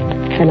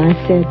 And I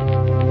said,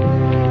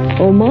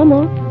 "Oh,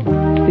 Mama,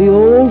 the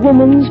old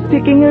woman's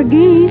picking her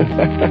geese."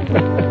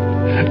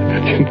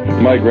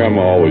 My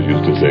grandma always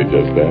used to say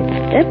just that.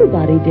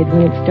 Everybody did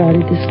when it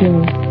started to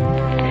snow.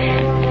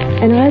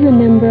 And I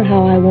remember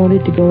how I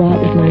wanted to go out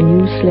with my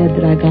new sled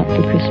that I got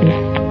for Christmas.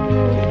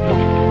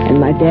 And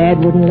my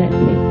dad wouldn't let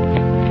me.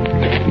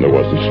 There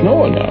wasn't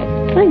snow enough.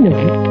 I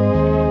know.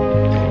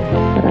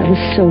 But I was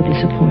so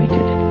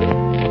disappointed.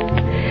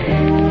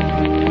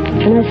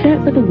 And I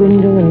sat by the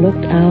window and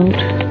looked out,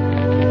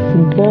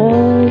 and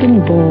bawled,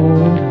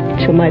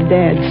 till my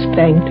dad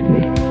spanked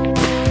me.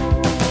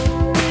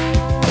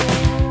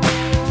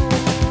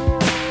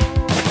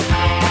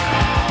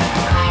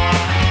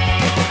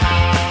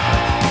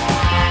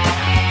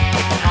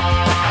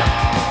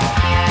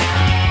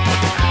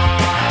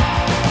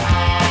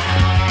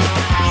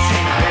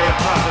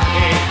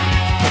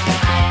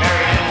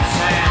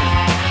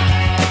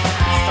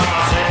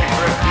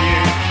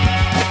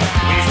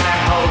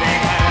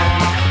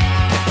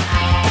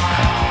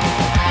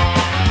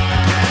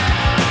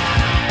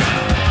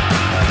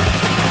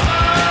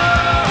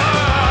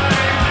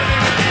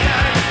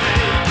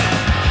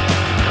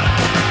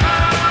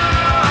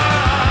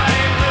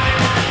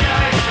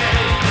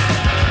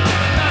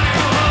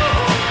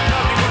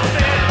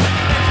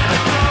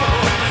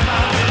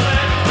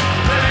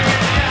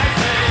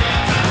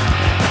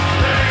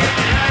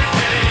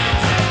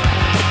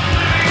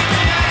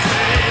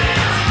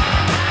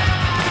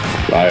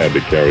 I had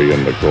to carry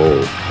in the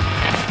coal.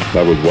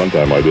 That was one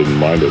time I didn't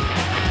mind it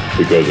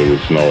because it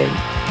was snowing.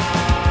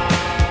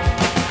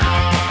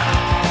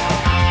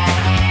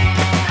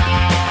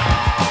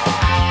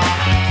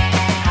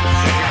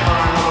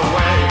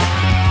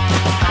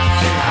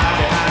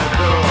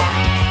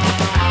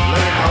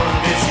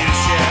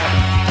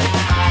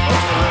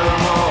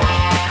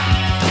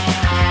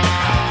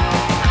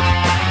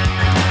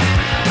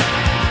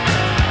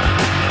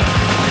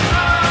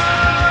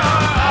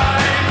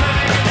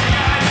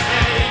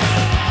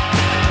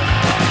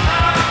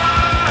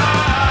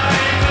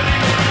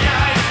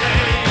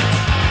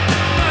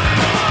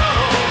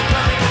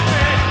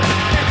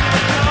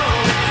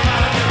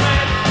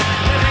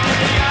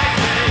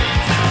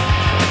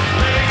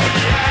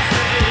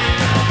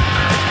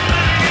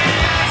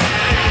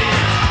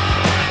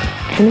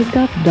 and it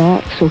got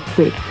dark so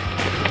quick.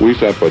 We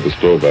sat by the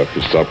stove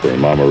after supper, and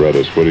Mama read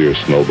us Whittier's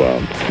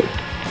Snowbound.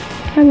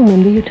 I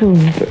remember you told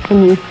me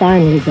when we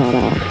finally got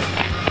out.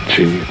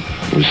 Gee,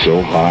 it was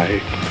so high,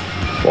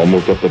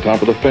 almost up the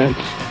top of the fence.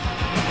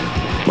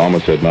 Mama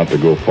said not to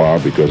go far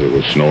because it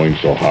was snowing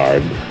so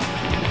hard.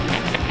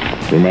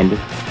 Remember?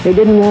 They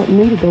didn't want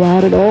me to go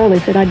out at all. They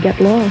said I'd get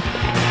lost.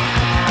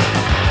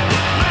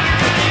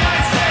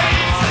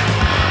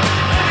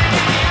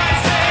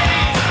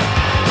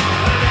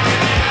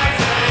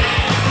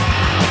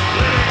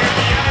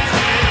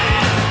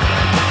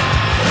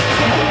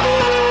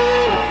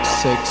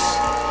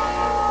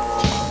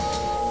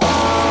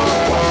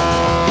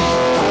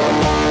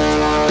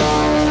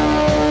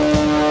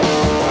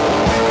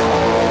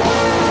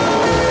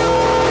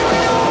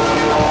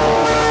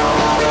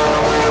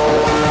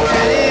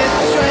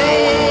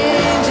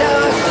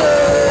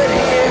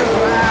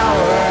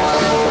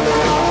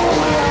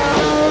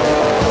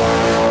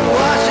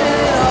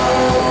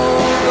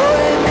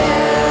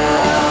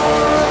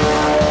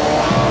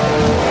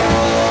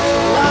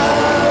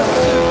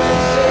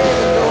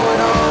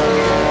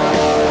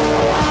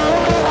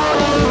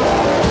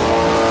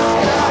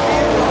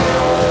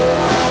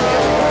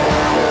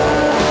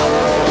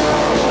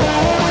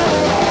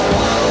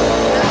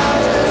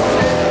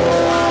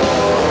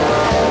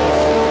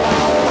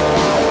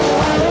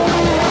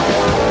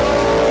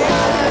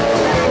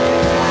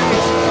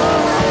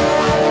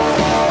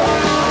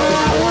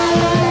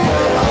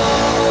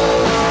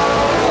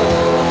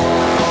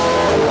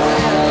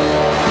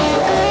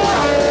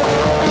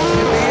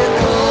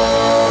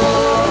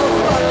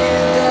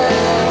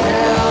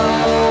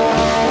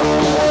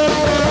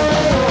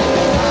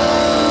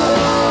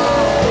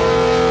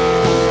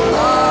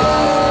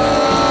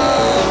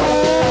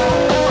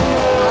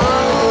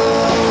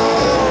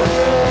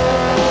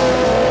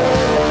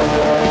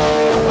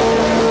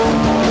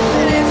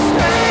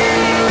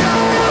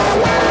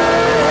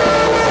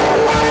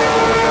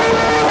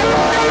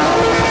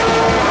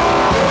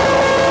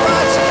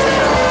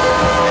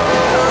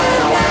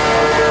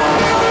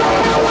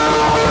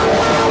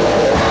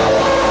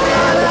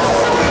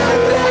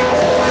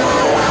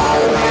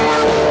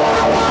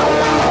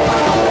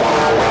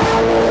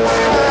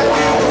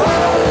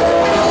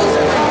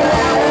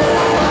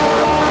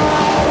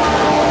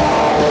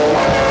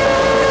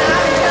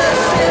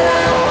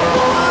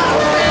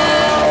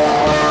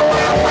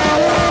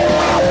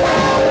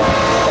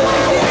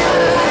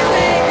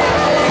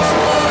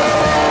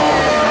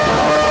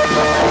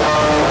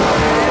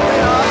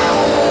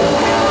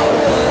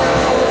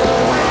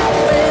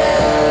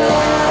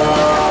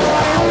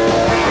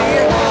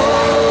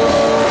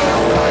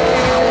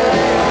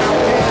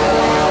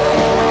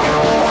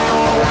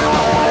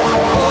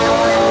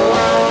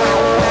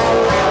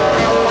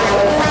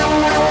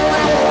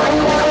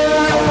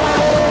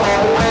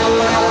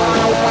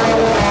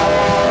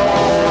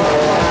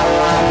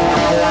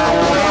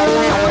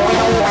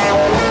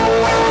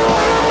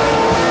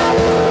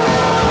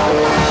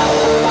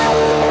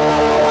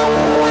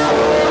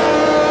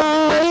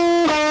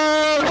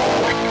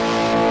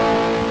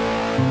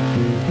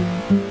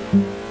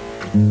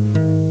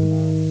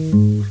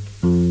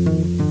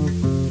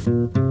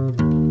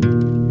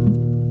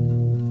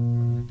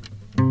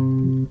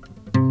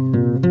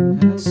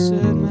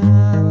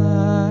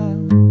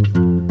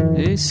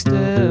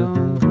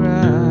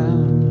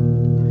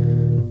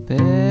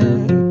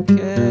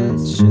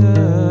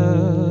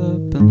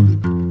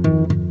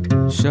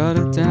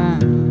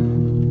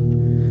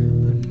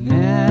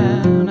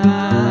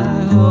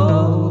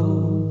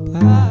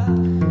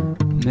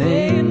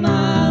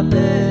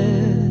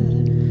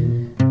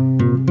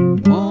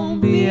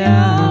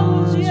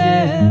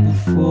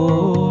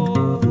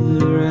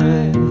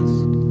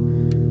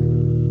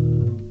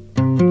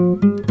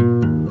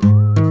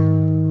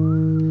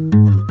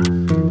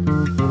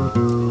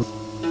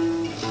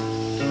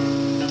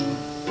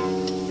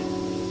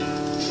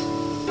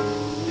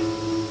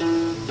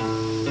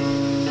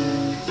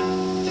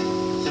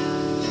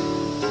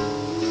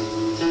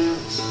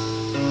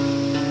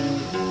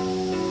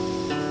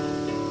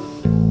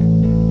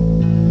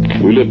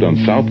 We lived on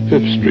South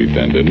 5th Street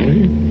then, didn't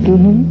we?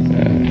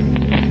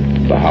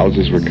 Mm-hmm. The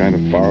houses were kind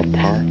of far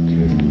apart,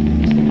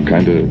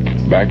 kind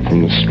of back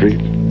from the street.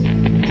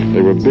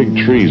 There were big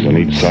trees on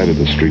each side of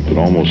the street that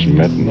almost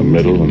met in the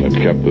middle and that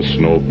kept the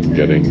snow from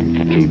getting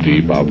too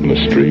deep out in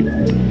the street.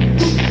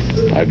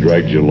 I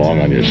dragged you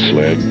along on your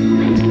sled,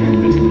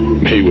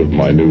 me with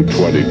my new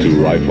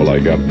 .22 rifle I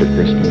got for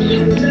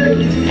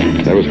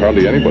Christmas. There was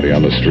hardly anybody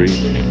on the street.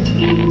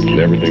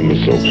 Everything was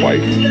so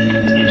white,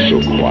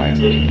 so quiet.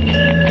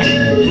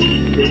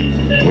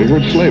 We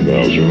heard sleigh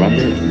bells,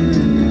 remember?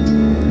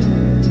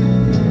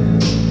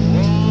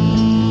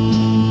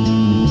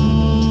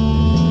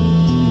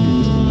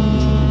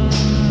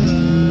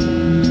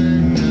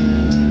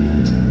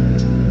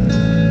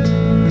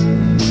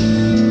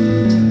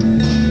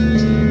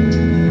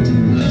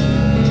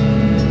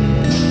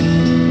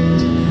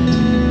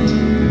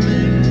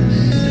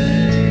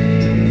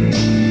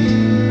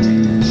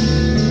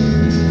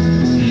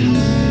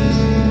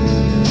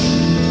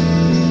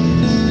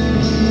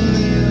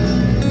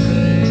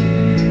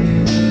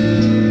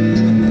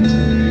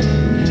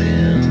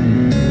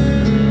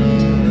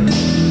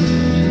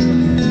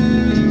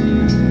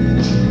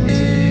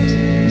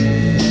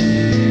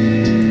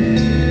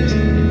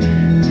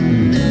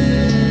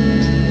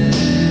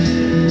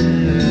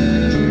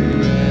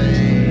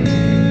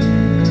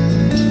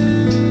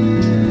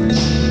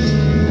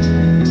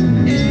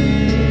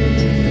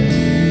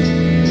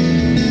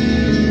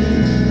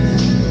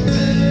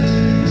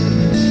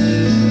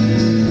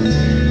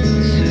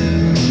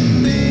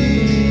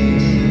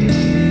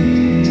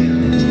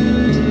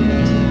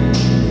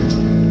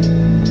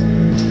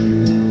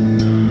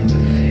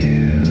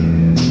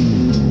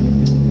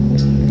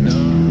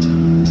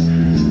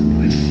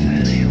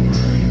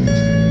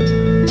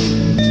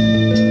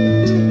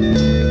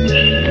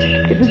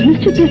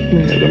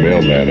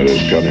 had at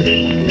his cutter.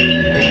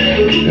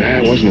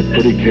 Yeah, wasn't it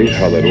pretty, Kate,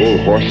 how that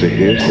old horse of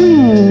his...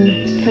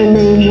 Her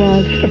name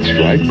was... That's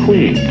right,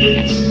 Queen.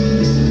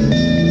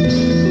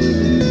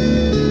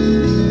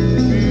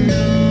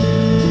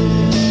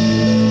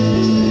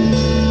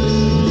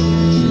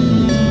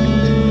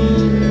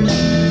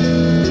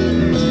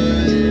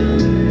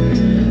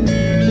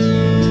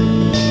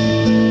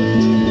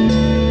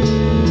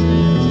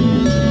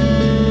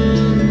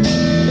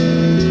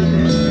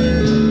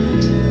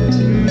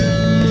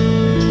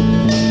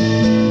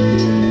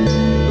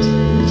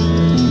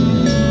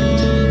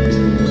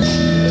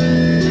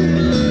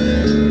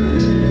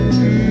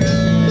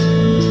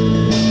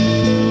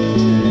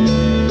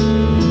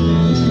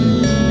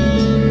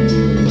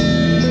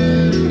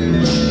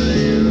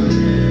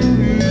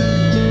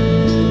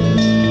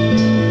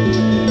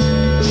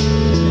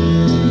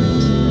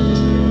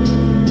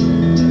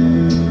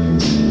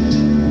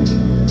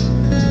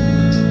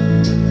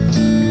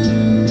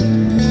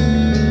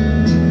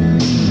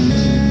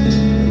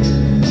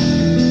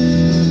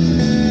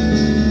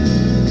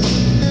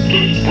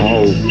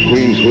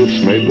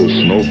 Made the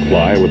snow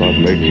fly without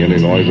making any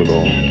noise at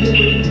all.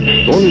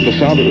 Only the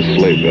sound of the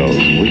sleigh bells.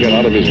 We got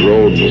out of his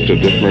road, Mr.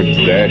 Dittmer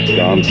dashed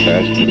on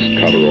past his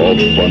cutter all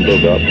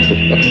bundled up.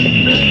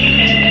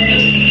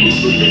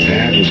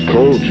 Yeah, it was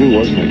cold too,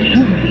 wasn't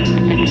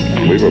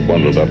it? We were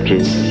bundled up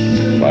too.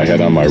 I had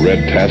on my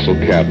red tassel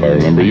cap, I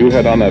remember. You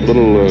had on that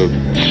little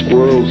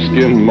squirrel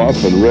skin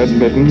muff and red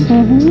mittens.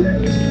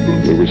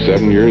 Mm-hmm. We were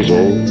 7 years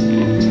old.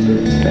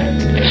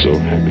 So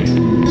happy.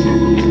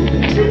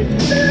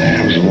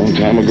 That was a long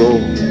time ago.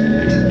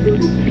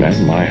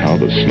 Man, my, how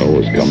the snow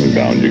was coming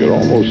down. You could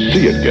almost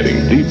see it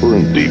getting deeper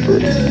and deeper.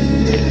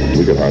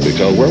 We could hardly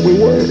tell where we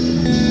were.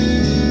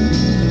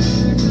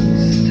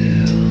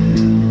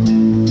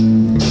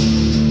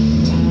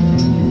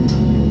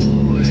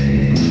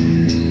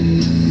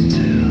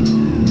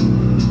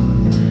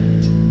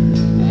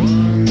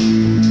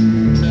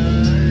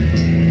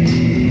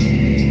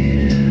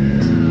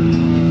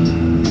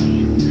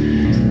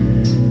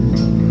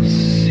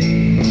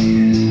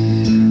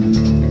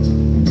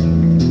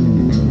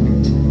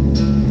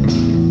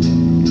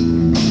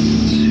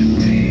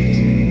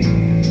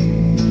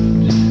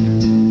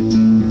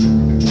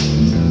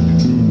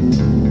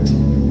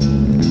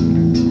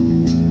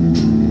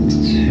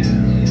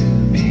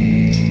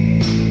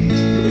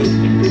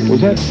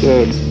 Was that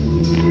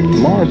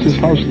Morris's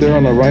house there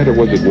on the right, or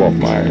was it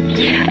Waltmeyer's?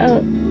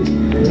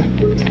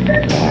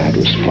 It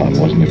was fun,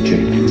 wasn't it,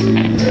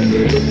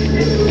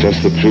 Kate?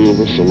 Just the two of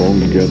us alone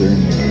together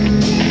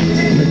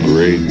in a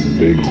great,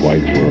 big,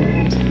 white world.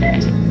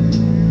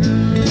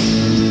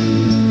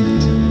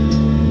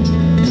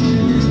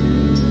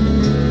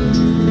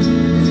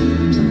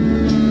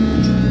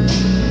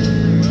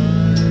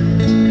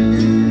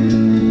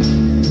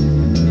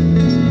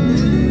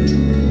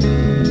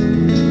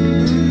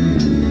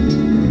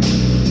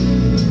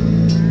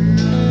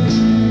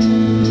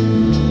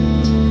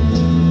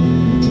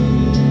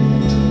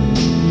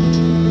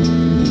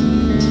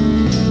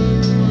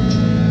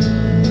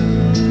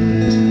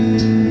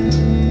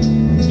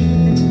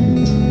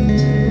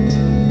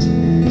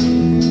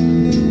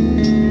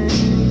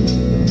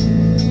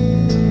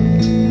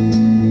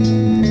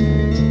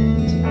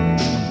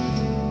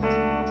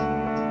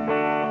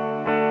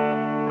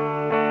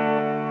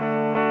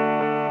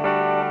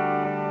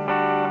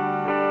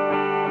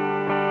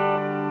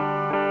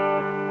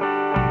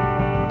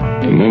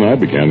 And then I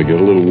began to get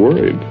a little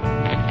worried.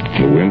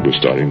 The wind was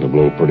starting to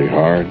blow pretty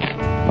hard.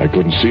 I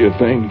couldn't see a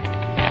thing.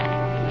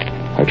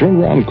 I turned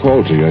around and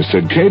called to you. I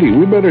said, Katie,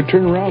 we better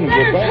turn around and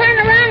go back.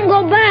 Turn around and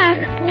go back.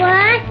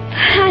 What?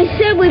 I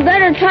said we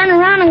better turn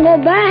around and go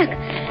back.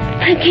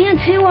 I can't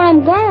see where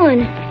I'm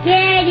going.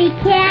 Scaredy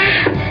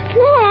cat?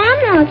 No,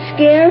 I'm not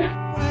scared.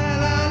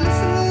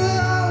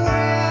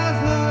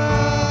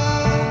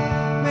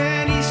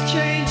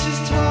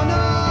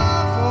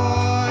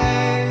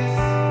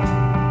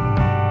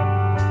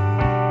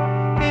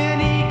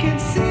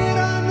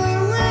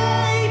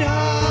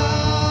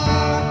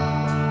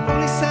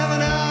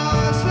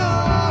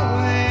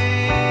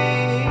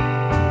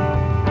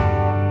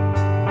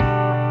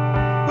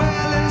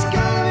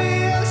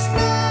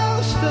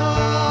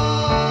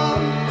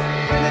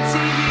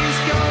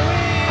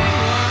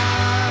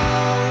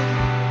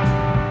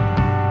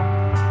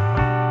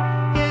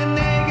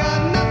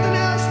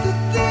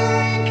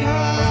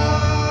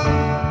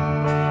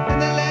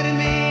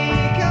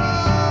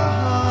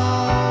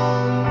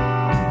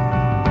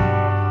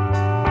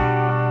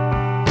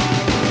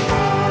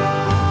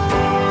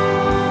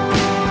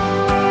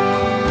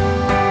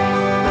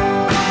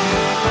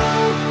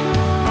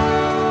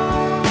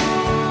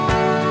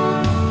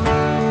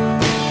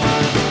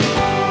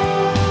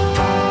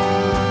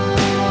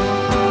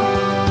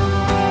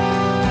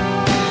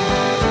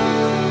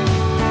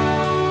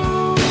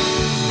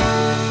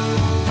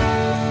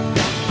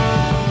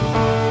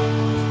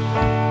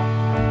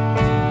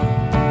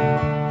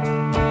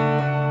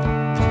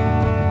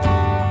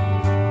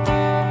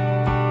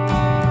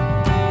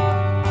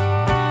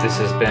 This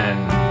has been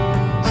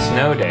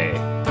Snow Day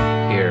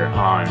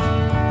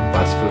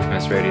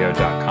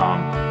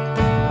blastfulfmissradio.com.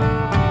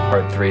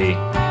 Part 3,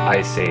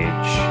 Ice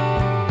Age.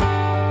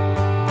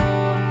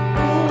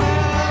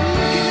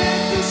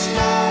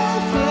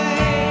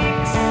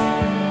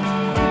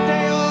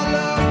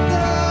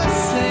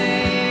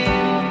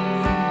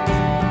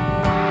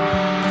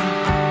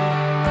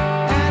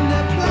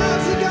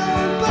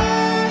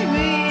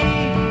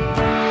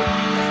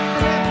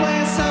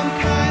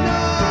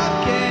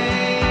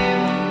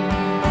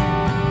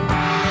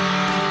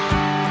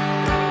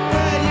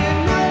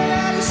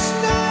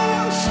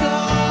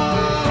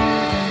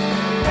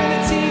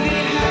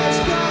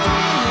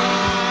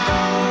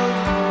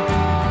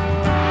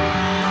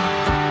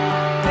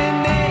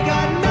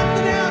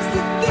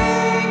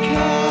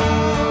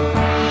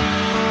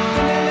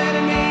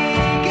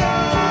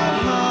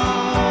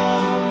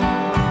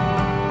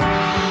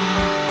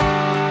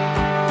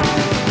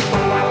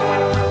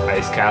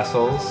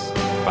 Castles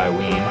by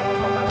Ween,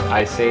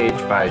 Ice Age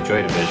by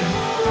Joy Division,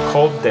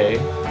 Cold Day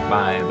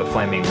by The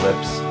Flaming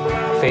Lips,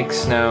 Fake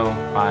Snow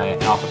by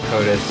Alpha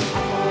Codus,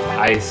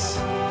 Ice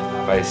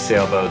by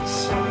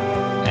Sailboats,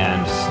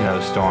 and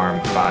Snowstorm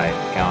by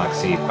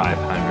Galaxy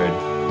 500.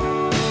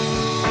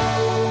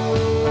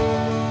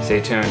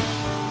 Stay tuned,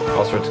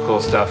 all sorts of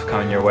cool stuff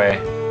coming your way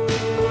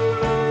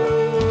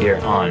here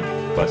on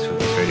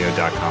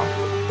blastfulfmissradio.com.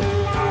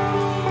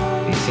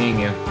 Be seeing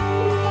you.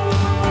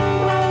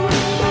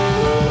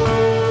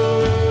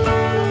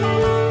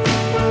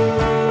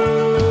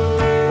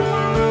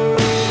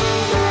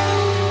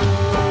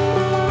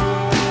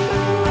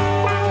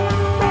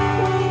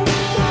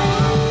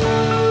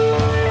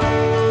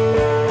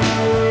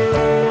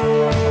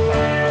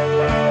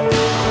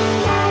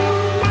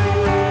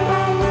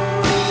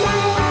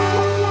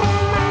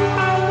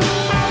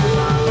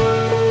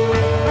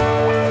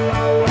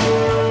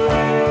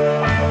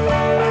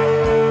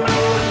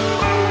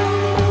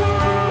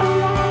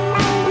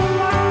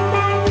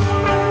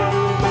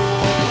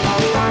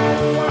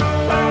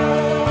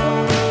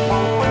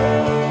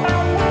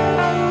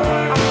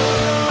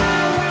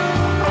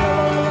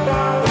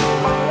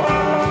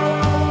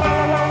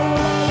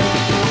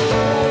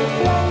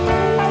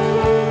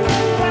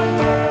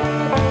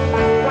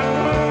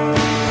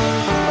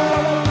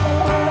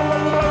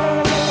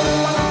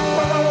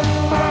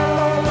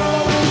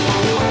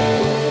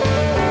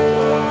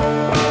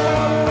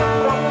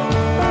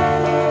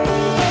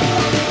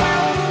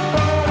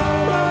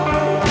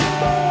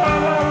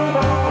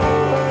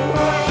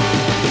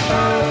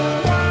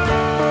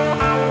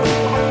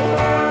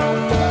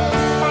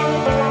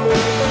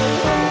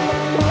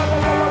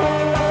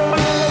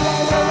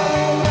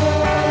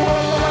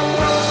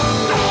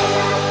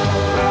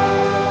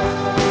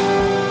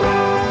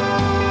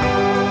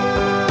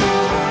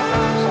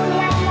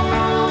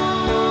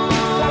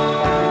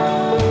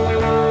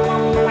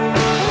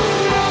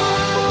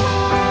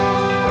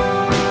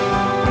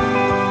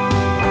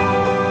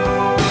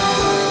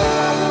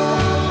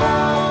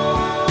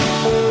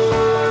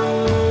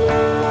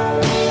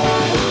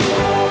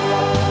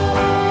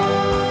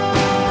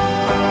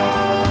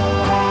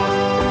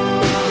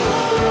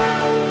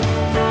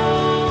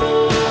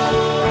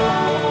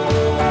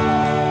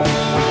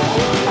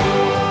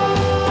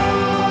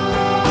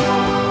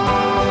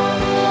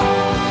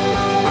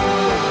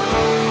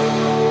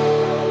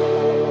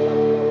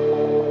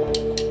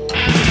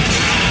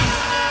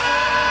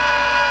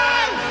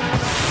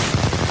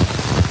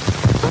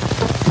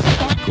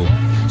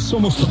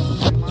 Somos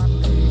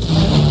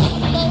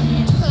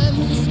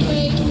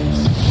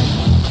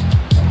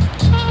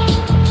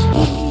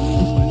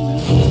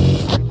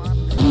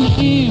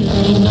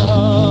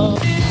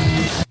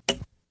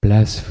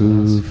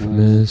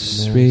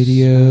Blasphemous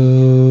Radio.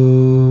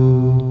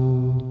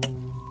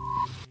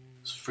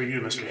 It's for you,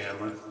 Mr.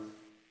 Hamlin.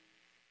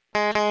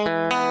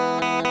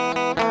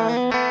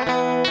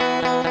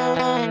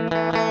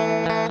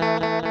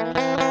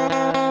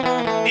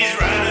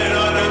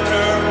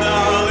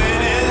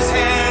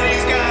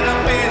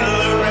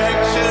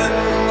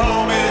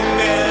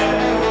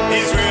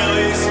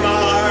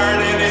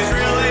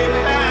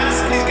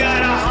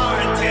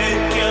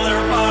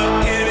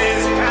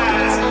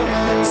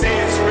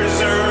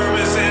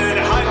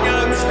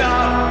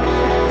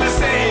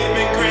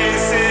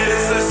 Grace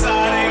is the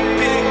sonic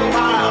pig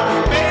pile.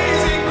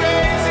 Amazing,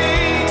 crazy,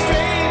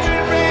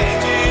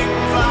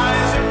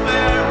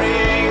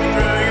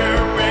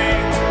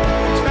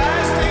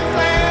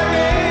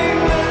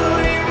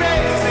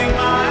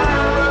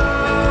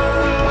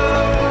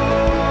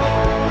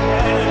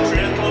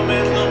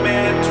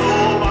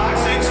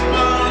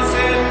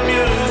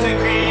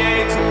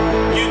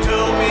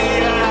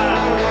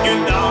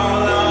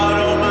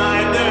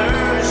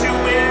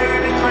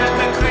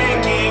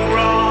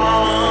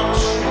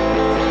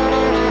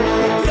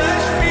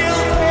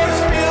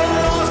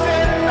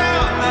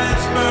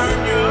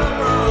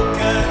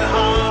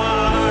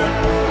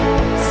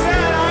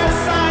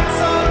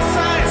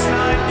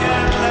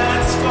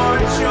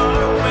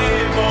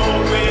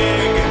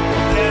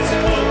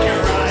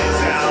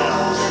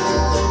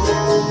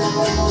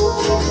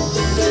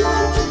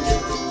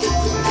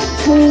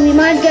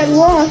 get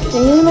lost,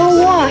 and you know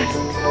what?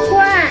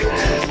 What?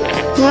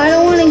 I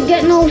don't want to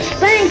get no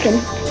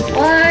spanking.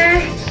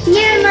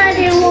 Your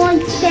mother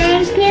won't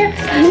spank you?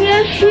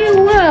 Yes, she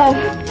will.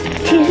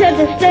 She said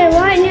to stay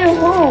right near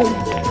home.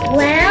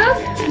 Well,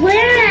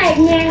 we're right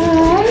near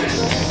home.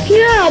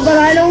 Yeah, but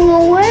I don't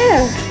know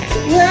where.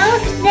 Well,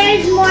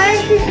 there's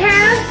Morris's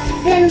house,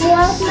 then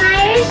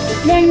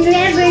Wolfmeyer's, then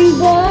Reverend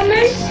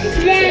Bowman,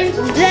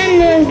 then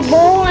there's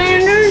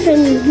Bolanders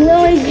and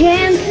Willie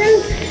Jansen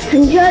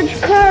and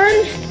Judge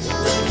Curran's.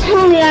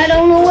 Only I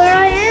don't know where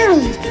I am.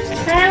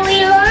 Are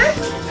we lost?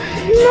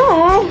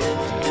 No,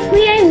 we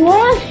ain't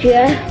lost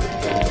yet.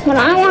 But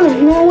I want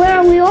to know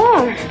where we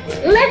are.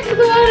 Let's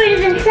go over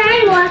to the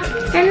sidewalk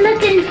and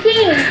look and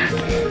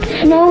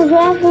see. Snow's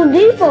awful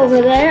deep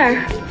over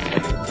there.